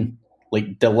mocking,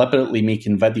 like deliberately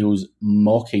making videos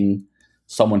mocking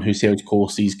someone who sells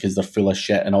courses because they're full of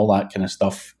shit and all that kind of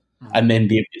stuff. Mm-hmm. And then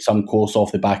they get some course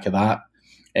off the back of that.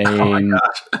 Oh my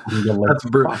gosh. That's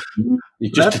brutal.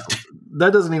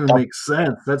 That doesn't even make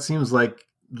sense. That seems like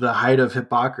the height of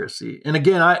hypocrisy. And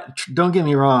again, don't get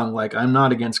me wrong. Like, I'm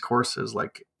not against courses.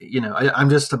 Like, I'm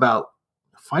just about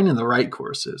finding the right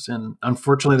courses. And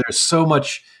unfortunately, there's so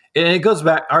much, and it goes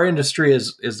back, our industry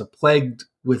is plagued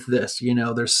with this,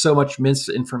 there's so much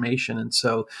misinformation. And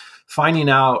so finding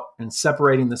out and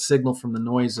separating the signal from the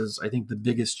noise is, I think, the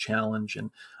biggest challenge.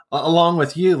 And along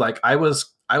with you, like, I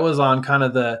was on kind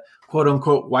of the quote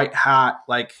unquote white hat,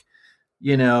 like,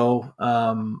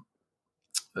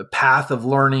 path of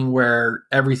learning where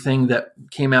everything that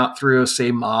came out through, say,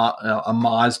 a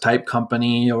Moz type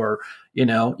company, or,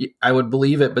 I would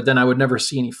believe it, but then I would never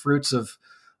see any fruits of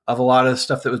a lot of the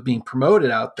stuff that was being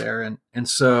promoted out there. And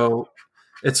so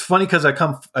it's funny because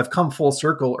I've come full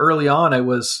circle. Early on, I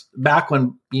was back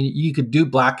when you could do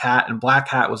black hat, and black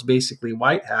hat was basically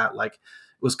white hat. Like, it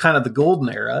was kind of the golden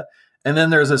era. And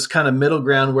then there's this kind of middle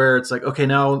ground where it's like, okay,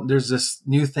 now there's this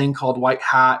new thing called white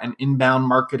hat and inbound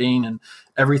marketing, and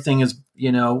everything is,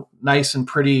 nice and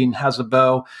pretty and has a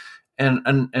bow. And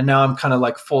now I'm kind of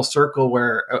like full circle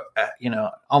where,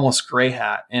 almost gray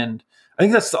hat. And I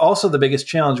think that's also the biggest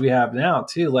challenge we have now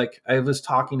too. Like, I was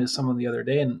talking to someone the other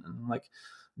day, and like,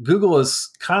 Google is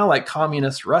kind of like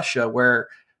communist Russia, where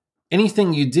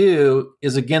anything you do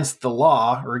is against the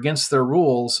law or against their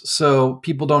rules. So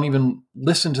people don't even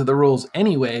listen to the rules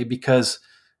anyway, because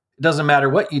it doesn't matter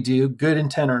what you do, good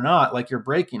intent or not, like, you're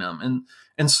breaking them.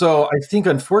 And so I think,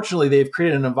 unfortunately, they've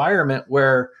created an environment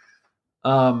where,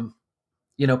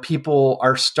 people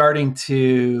are starting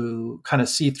to kind of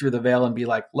see through the veil and be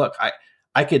like, look,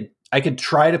 I could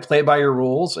try to play by your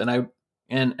rules. And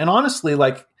honestly,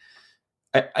 like,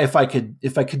 if I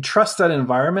could trust that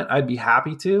environment, I'd be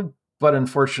happy to, but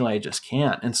unfortunately I just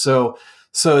can't. And so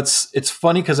it's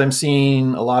funny because I'm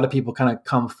seeing a lot of people kind of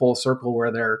come full circle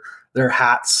where their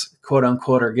hats, quote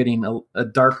unquote, are getting a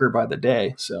darker by the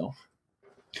day. So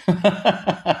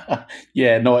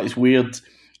yeah, no, it's weird.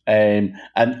 And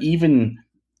even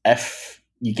if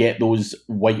you get those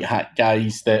white hat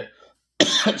guys that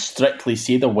strictly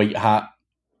say they're white hat,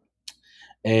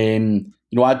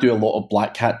 I do a lot of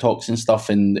black hat talks and stuff,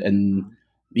 and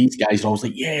these guys are always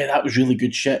like, yeah, that was really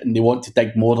good shit, and they want to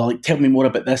dig more. They're like, tell me more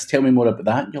about this, tell me more about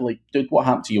that. And you're like, dude, what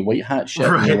happened to your white hat shit?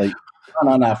 Right. And you're like,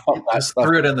 no, fuck that Just stuff.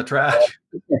 threw it in the trash.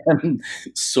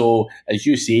 So, as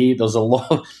you say, there's a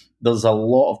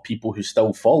lot of people who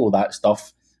still follow that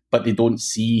stuff, but they don't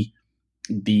see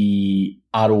the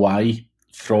ROI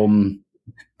from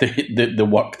the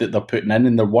work that they're putting in,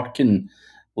 and they're working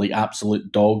like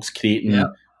absolute dogs, creating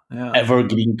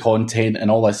evergreen content and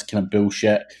all this kind of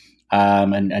bullshit,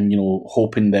 and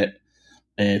hoping that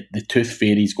the tooth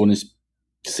fairy's going to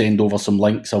send over some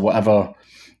links or whatever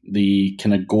the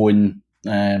kind of going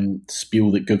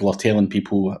spiel that Google are telling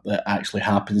people that actually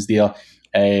happens there.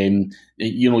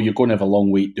 You're going to have a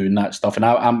long wait doing that stuff, and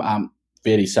I'm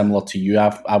very similar to you.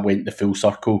 I went the full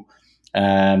circle.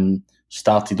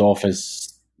 Started off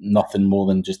as nothing more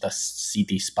than just a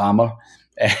CD spammer,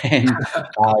 and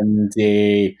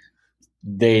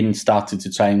then started to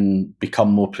try and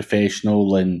become more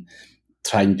professional and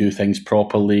try and do things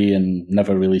properly, and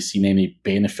never really seen any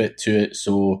benefit to it.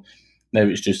 So now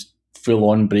it's just full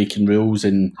on breaking rules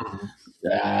and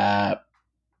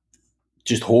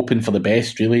just hoping for the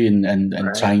best, really, and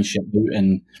trying shit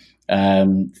out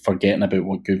and forgetting about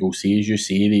what Google says. You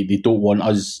say they don't want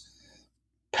us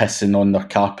pissing on their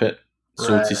carpet,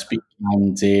 so to speak,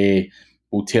 and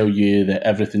will tell you that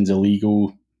everything's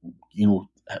illegal,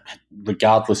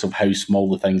 regardless of how small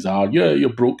the things are. Yeah, you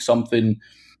broke something,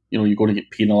 you're going to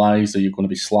get penalised, or you're going to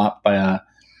be slapped by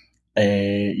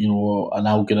an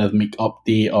algorithmic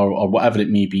update or whatever it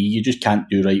may be. You just can't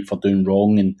do right for doing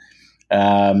wrong, and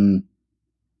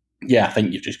I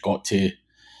think you've just got to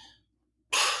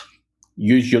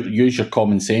use your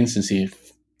common sense and say,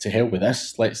 to hell with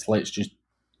this. Let's just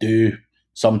do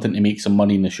something to make some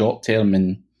money in the short term.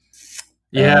 And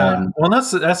well,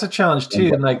 that's a challenge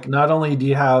too. And like, not only do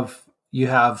you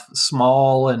have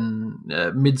small and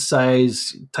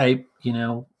mid-size type,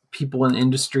 people in the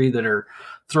industry that are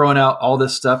throwing out all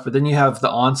this stuff, but then you have the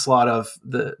onslaught of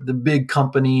the big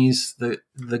companies, the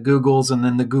Googles, and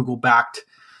then the Google-backed,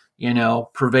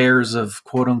 purveyors of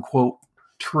quote unquote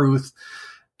truth.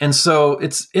 And so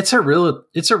it's a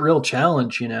real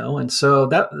challenge, and so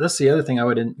that's the other thing I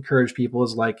would encourage people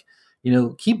is like,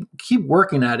 keep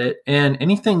working at it, and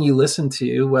anything you listen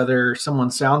to, whether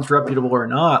someone sounds reputable or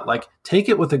not, like take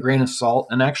it with a grain of salt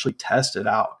and actually test it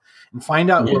out and find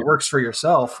out what works for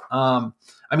yourself.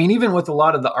 Even with a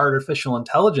lot of the artificial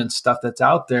intelligence stuff that's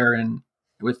out there and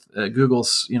with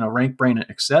Google's, RankBrain,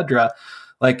 et cetera,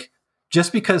 like,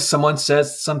 just because someone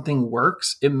says something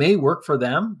works, it may work for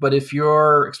them. But if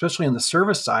you're, especially on the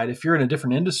service side, if you're in a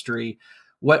different industry,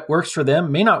 what works for them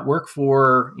may not work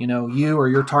for, you or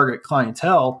your target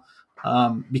clientele,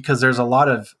 because there's a lot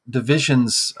of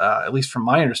divisions, at least from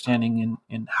my understanding,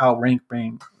 in how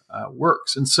RankBrain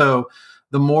works. And so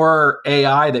the more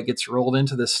AI that gets rolled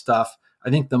into this stuff, I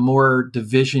think the more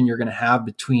division you're going to have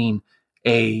between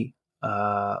a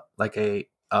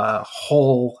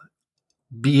whole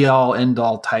be-all,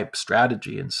 end-all type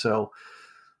strategy. And so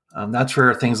that's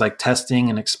where things like testing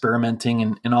and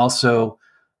experimenting and also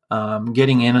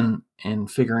getting in and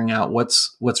figuring out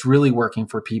what's really working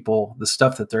for people, the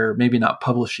stuff that they're maybe not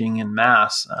publishing in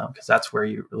mass, because that's where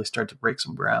you really start to break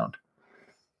some ground.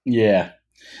 Yeah.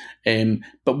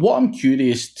 But what I'm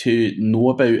curious to know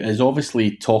about is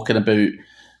obviously talking about,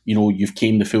 you've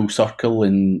came the full circle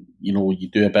and, you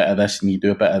do a bit of this and you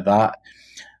do a bit of that.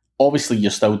 Obviously, you're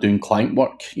still doing client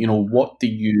work. What do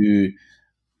you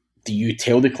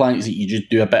tell the clients that you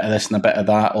just do a bit of this and a bit of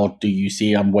that, or do you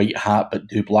say I'm white hat but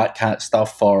do black hat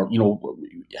stuff, or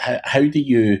how do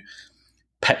you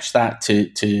pitch that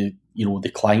to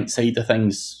the client side of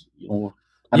things?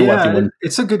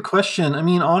 It's a good question.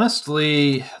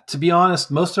 Honestly, to be honest,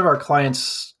 most of our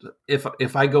clients,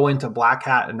 if I go into black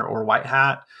hat or white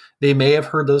hat, they may have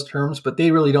heard those terms, but they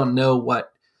really don't know what.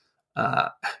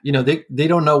 They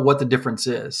don't know what the difference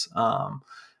is.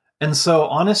 And so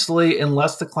honestly,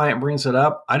 unless the client brings it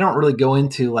up, I don't really go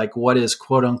into like what is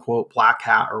quote unquote black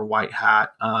hat or white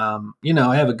hat. I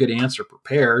have a good answer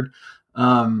prepared.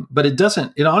 But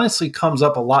it honestly comes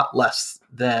up a lot less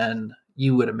than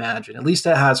you would imagine. At least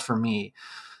it has for me.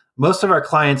 Most of our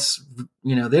clients,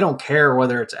 they don't care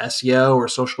whether it's SEO or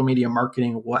social media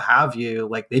marketing, what have you.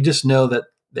 Like, they just know that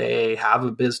they have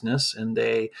a business and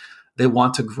they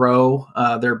want to grow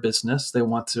their business. They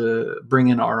want to bring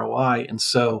in ROI. And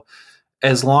so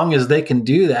as long as they can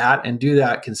do that and do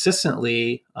that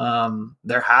consistently,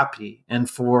 they're happy. And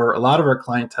for a lot of our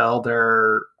clientele,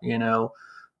 they're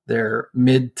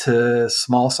mid to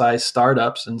small size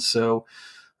startups. And so,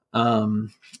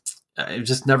 I've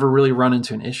just never really run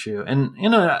into an issue. And,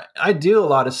 I do a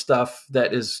lot of stuff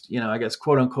that is, I guess,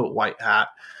 quote unquote, white hat,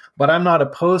 but I'm not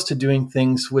opposed to doing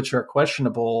things which are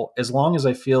questionable as long as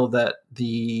I feel that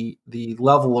the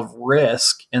level of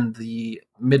risk and the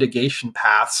mitigation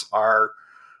paths are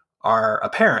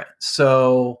apparent.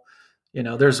 So,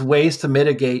 there's ways to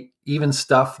mitigate even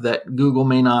stuff that Google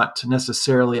may not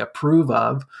necessarily approve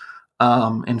of,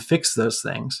 and fix those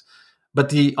things.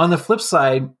 But on the flip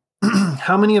side,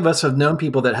 how many of us have known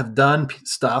people that have done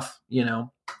stuff,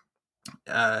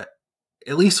 at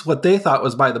least what they thought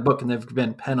was by the book, and they've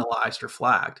been penalized or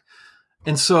flagged?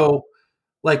 And so,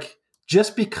 like,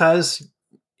 just because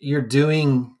you're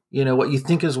doing, what you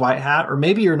think is white hat, or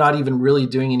maybe you're not even really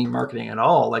doing any marketing at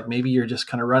all. Like maybe you're just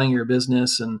kind of running your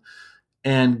business,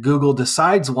 and Google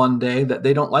decides one day that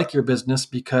they don't like your business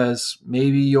because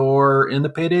maybe you're in the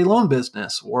payday loan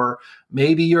business, or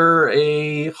maybe you're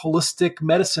a holistic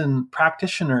medicine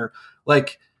practitioner.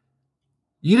 Like,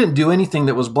 you didn't do anything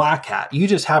that was black hat. You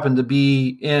just happened to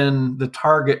be in the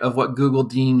target of what Google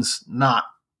deems not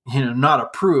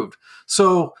approved.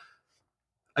 So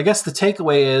I guess the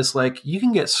takeaway is, like, you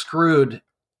can get screwed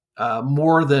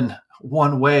more than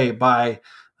one way by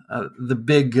the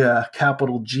big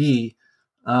capital G.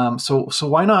 So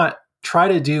why not try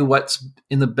to do what's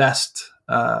in the best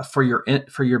for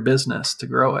your business to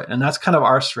grow it? And that's kind of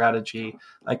our strategy.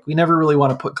 Like, we never really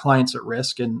want to put clients at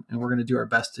risk, and we're going to do our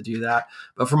best to do that.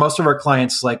 But for most of our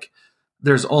clients, like,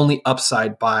 there's only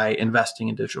upside by investing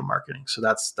in digital marketing. So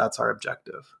that's our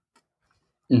objective.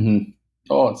 Mm-hmm.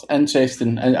 Oh, it's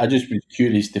interesting. I just was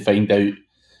curious to find out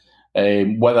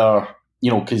whether,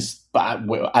 because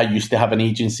I used to have an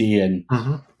agency, and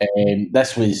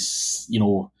this was,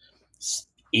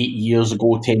 8 years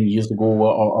ago, 10 years ago,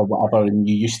 or whatever, and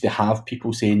you used to have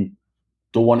people saying,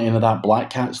 don't want any of that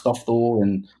black hat stuff though,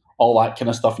 and all that kind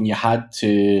of stuff, and you had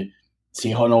to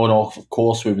say, oh no, of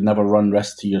course we would never run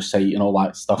risk to your site and all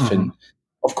that stuff, and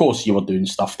of course you were doing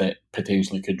stuff that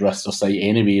potentially could risk their site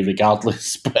anyway,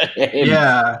 regardless. But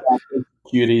yeah, I'm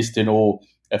curious to know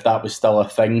if that was still a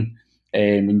thing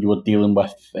when you were dealing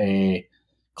with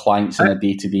clients on a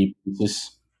day-to-day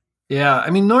basis. Yeah, I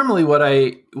mean, normally what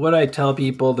I tell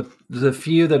people, the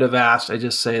few that have asked, I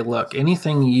just say, look,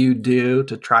 anything you do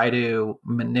to try to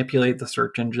manipulate the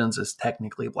search engines is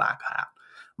technically black hat.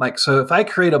 Like, so if I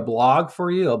create a blog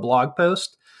for you, a blog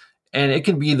post, and it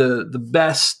can be the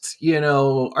best,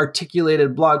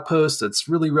 articulated blog post that's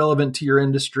really relevant to your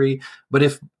industry, but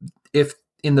if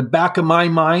in the back of my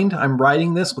mind, I'm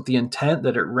writing this with the intent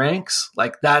that it ranks,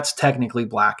 like, that's technically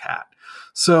black hat.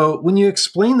 So when you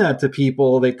explain that to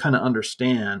people, they kind of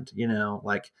understand,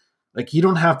 like you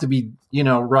don't have to be,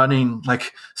 running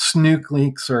like Snook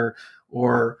Links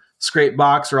or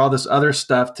Scrapebox or all this other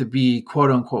stuff to be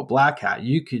quote unquote black hat.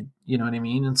 You could, you know what I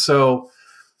mean? And so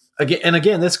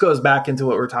again, this goes back into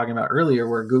what we were talking about earlier,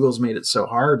 where Google's made it so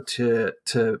hard to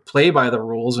play by the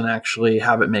rules and actually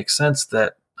have it make sense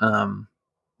that, that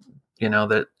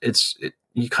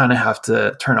you kind of have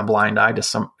to turn a blind eye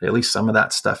to at least some of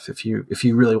that stuff if you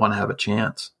really want to have a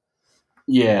chance.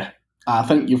 Yeah, I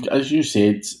think as you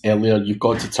said earlier, you've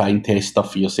got to try and test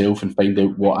stuff for yourself and find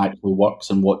out what actually works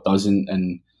and what doesn't,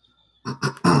 and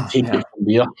take it from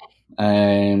there,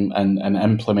 and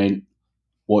implement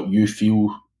what you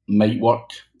feel might work.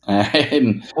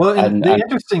 The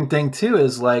interesting thing too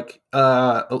is, like,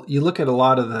 you look at a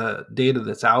lot of the data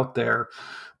that's out there.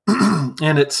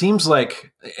 And it seems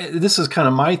like, this is kind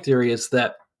of my theory, is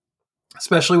that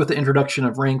especially with the introduction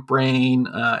of RankBrain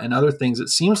and other things, it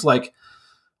seems like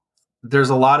there's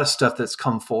a lot of stuff that's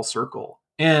come full circle.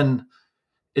 And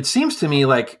it seems to me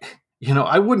like,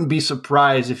 I wouldn't be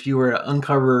surprised if you were to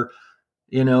uncover,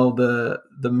 the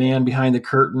man behind the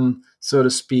curtain, so to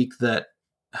speak, that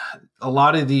a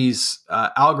lot of these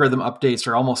algorithm updates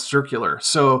are almost circular.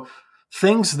 So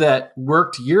things that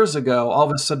worked years ago all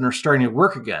of a sudden are starting to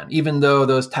work again, even though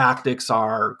those tactics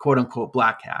are quote unquote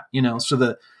black hat, so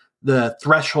the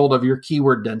threshold of your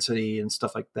keyword density and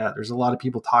stuff like that. There's a lot of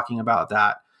people talking about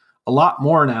that a lot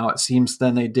more now, it seems,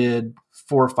 than they did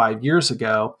 4 or 5 years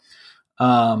ago.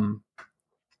 And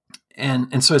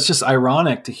so it's just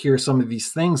ironic to hear some of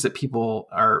these things that people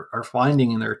are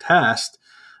finding in their test.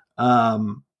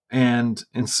 And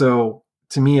so,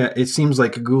 to me, it seems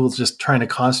like Google's just trying to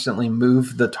constantly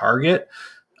move the target,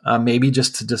 maybe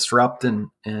just to disrupt and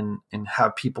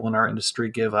have people in our industry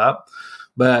give up.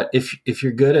 But if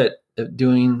you're good at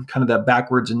doing kind of that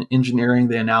backwards and engineering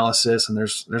the analysis, and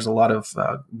there's a lot of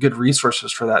good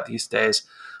resources for that these days,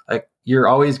 like, you're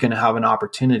always going to have an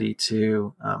opportunity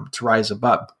to rise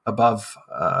above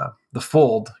the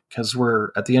fold, because we're,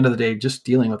 at the end of the day, just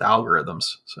dealing with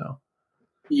algorithms. So.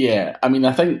 Yeah, I mean,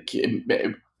 I think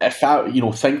if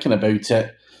I, thinking about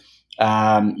it,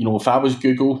 if I was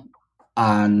Google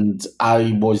and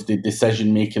I was the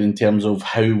decision maker in terms of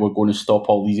how we're going to stop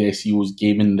all these SEOs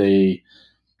gaming the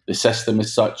system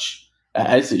as such,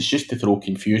 it's just to throw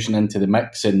confusion into the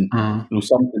mix. And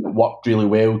something that worked really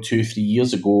well 2-3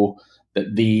 years ago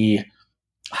that they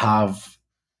have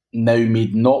now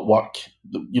made not work.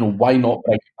 Why not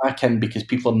bring it back in? Because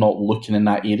people are not looking in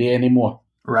that area anymore.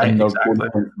 Right, And they're exactly.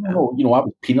 going, I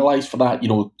was penalised for that,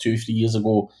 2-3 years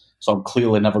ago, so I'm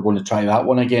clearly never going to try that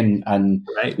one again. And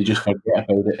they just forget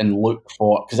about it and look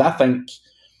for, because I think,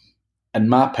 in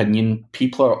my opinion,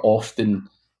 people are often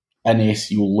in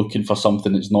SEO looking for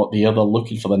something that's not there. They're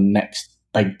looking for the next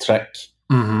big trick.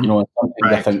 Sometimes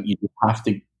I think you have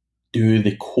to do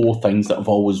the core things that have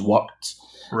always worked,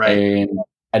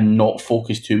 and not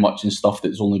focus too much on stuff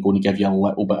that's only going to give you a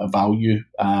little bit of value.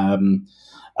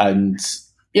 And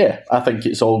yeah, I think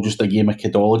it's all just a game of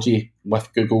methodology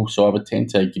with Google. So I would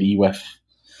tend to agree with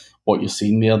what you're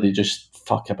saying there. They just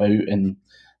fuck about and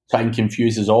try and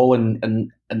confuse us all.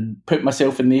 And put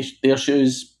myself in their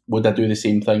shoes. Would I do the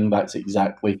same thing? That's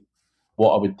exactly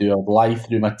what I would do. I'd lie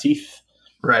through my teeth.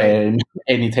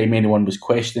 Anytime anyone was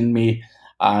questioning me,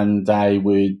 and I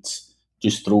would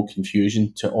just throw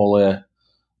confusion to all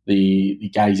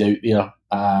the guys out there,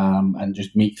 and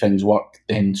just make things work,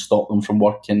 then stop them from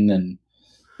working. And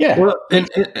yeah. Well, and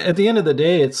at the end of the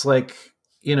day, it's like,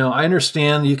 I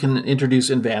understand you can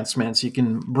introduce advancements. You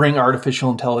can bring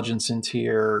artificial intelligence into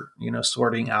your,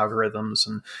 sorting algorithms,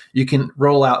 and you can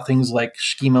roll out things like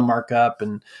schema markup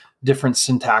and different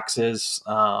syntaxes.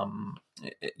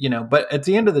 But at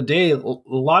the end of the day, a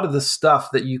lot of the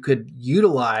stuff that you could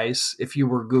utilize if you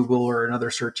were Google or another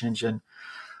search engine,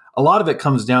 a lot of it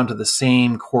comes down to the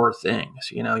same core things.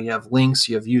 You have links,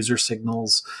 you have user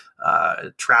signals,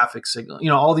 traffic signal,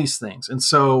 all these things. And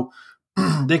so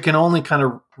they can only kind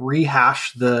of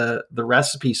rehash the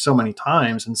recipe so many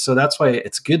times. And so that's why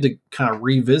it's good to kind of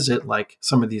revisit like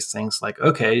some of these things, like,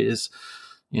 okay,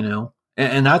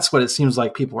 and that's what it seems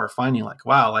like people are finding, like,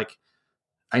 wow, like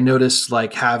I noticed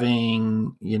like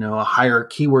having, a higher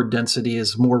keyword density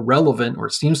is more relevant, or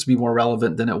it seems to be more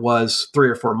relevant than it was 3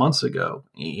 or 4 months ago,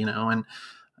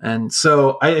 and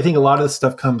so I think a lot of this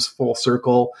stuff comes full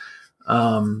circle.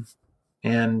 And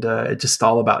it's just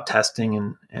all about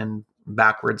testing and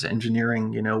backwards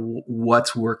engineering,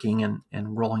 what's working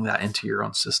and rolling that into your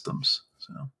own systems.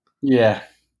 So yeah,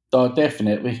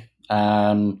 definitely.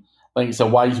 I think it's a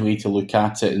wise way to look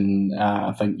at it, and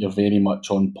I think you're very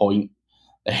much on point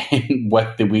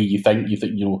with the way you think.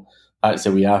 That's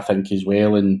the way I think as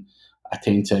well, and I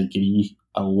tend to agree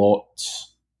a lot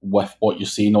with what you're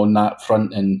saying on that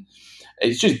front. And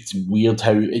it's just weird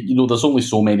how, there's only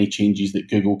so many changes that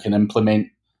Google can implement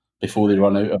before they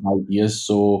run out of ideas.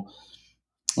 So,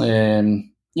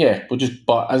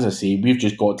 but as I say, we've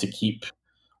just got to keep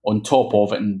on top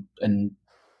of it and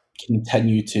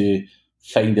continue to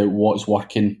find out what's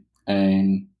working.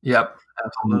 Yep,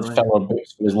 absolutely. And fill our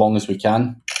books for as long as we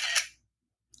can.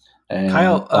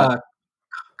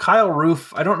 Kyle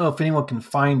Roof, I don't know if anyone can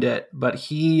find it, but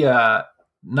he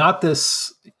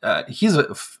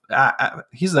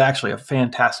he's actually a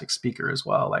fantastic speaker as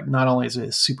well. Like, not only is he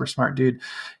a super smart dude,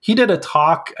 he did a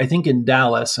talk, I think, in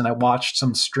Dallas, and I watched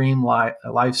some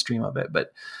live stream of it,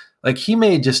 but like he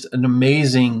made just an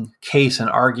amazing case and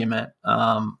argument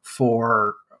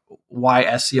for why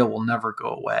SEO will never go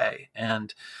away.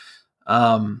 And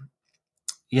I'm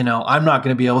not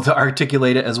going to be able to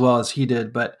articulate it as well as he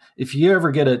did, but if you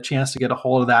ever get a chance to get a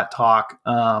hold of that talk,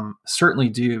 certainly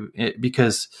do it,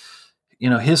 because,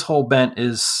 his whole bent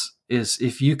is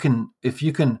if you can,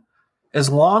 as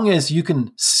long as you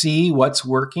can see what's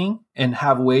working and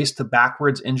have ways to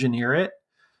backwards engineer it,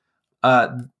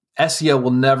 SEO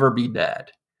will never be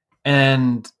dead.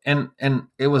 And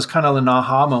it was kind of an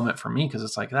aha moment for me, because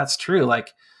it's like, that's true.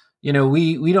 Like,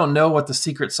 we don't know what the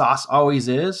secret sauce always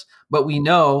is, but we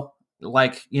know,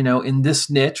 like, in this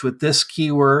niche with this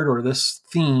keyword or this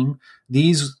theme,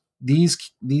 these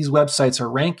websites are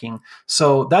ranking.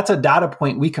 So that's a data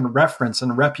point we can reference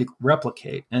and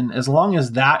replicate. And as long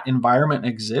as that environment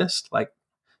exists, like,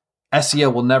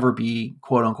 SEO will never be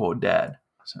quote unquote dead.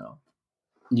 So,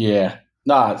 yeah,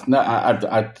 no, it's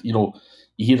not. You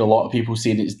hear a lot of people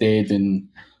saying it's dead, and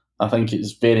I think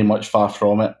it's very much far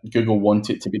from it. Google want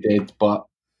it to be dead, but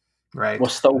we're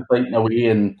still fighting away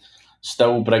and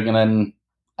still bringing in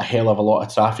a hell of a lot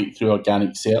of traffic through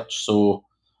organic search. So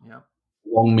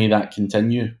long may that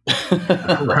continue.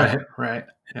 Right.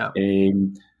 Yeah.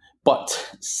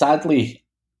 But sadly,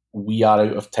 we are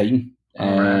out of time.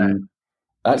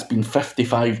 That's been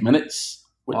 55 minutes.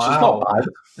 which is not bad.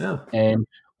 Yeah.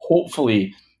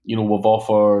 Hopefully, we've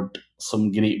offered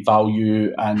some great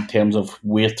value in terms of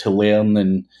where to learn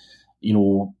and,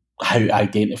 how to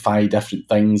identify different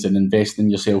things and invest in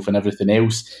yourself and everything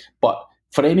else. But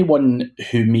for anyone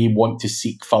who may want to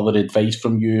seek further advice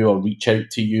from you or reach out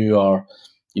to you or,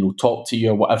 talk to you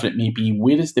or whatever it may be,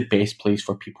 where is the best place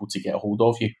for people to get a hold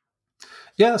of you?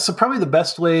 Yeah, so probably the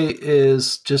best way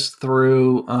is just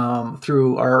through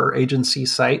our agency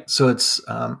site. So it's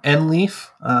NLeaf.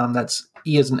 That's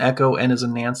E as in Echo, N as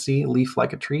in Nancy, leaf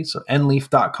like a tree. So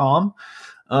nleaf.com.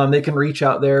 They can reach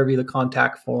out there via the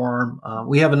contact form.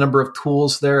 We have a number of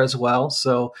tools there as well.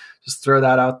 So just throw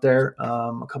that out there.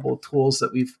 A couple of tools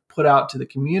that we've put out to the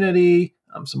community,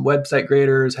 some website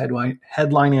graders, headline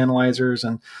analyzers,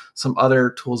 and some other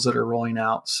tools that are rolling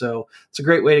out. So it's a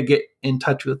great way to get in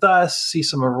touch with us, see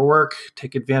some of our work,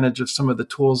 take advantage of some of the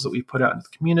tools that we put out in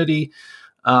the community.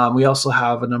 We also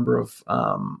have a number of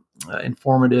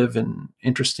informative and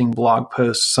interesting blog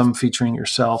posts, some featuring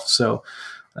yourself. So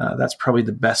that's probably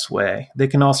the best way. They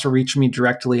can also reach me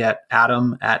directly at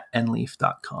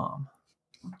adam@nleaf.com.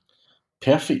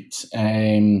 Perfect.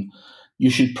 You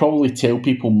should probably tell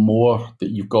people more that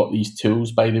you've got these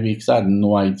tools, by the way, because I had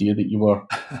no idea that you were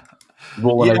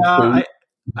rolling out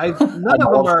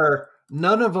tools.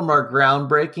 None of them are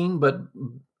groundbreaking, but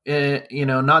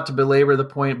not to belabor the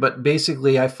point, but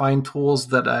basically I find tools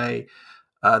that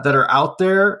that are out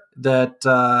there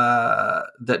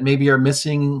that maybe are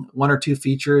missing one or two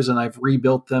features, and I've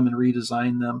rebuilt them and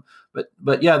redesigned them.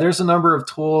 But yeah, there's a number of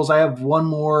tools. I have one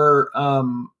more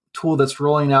tool that's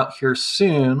rolling out here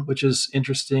soon, which is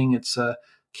interesting. It's a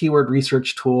keyword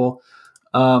research tool.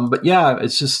 But yeah,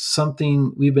 it's just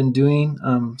something we've been doing,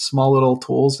 small little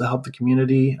tools to help the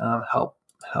community, help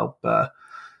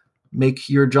make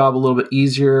your job a little bit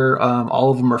easier.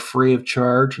 All of them are free of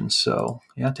charge. And so,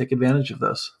 yeah, take advantage of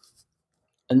those.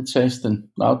 Interesting.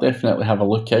 I'll definitely have a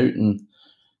look out and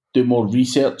do more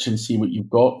research and see what you've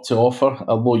got to offer.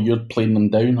 Although you're playing them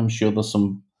down, I'm sure there's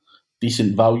some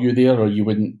decent value there, or you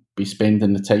wouldn't be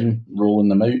spending the time rolling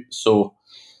them out. So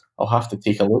I'll have to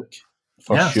take a look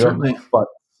for sure. Certainly. But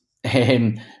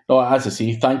no, as I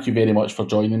say, thank you very much for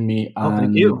joining me. Oh,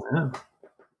 thank you. Yeah.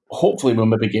 Hopefully we'll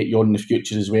maybe get you on in the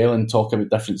future as well and talk about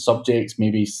different subjects,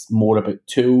 maybe more about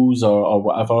tools or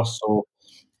whatever. So,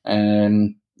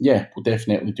 yeah, we'll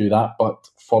definitely do that. But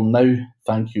for now,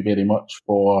 thank you very much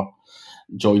for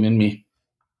joining me.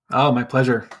 Oh, my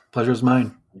pleasure. Pleasure's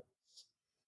mine.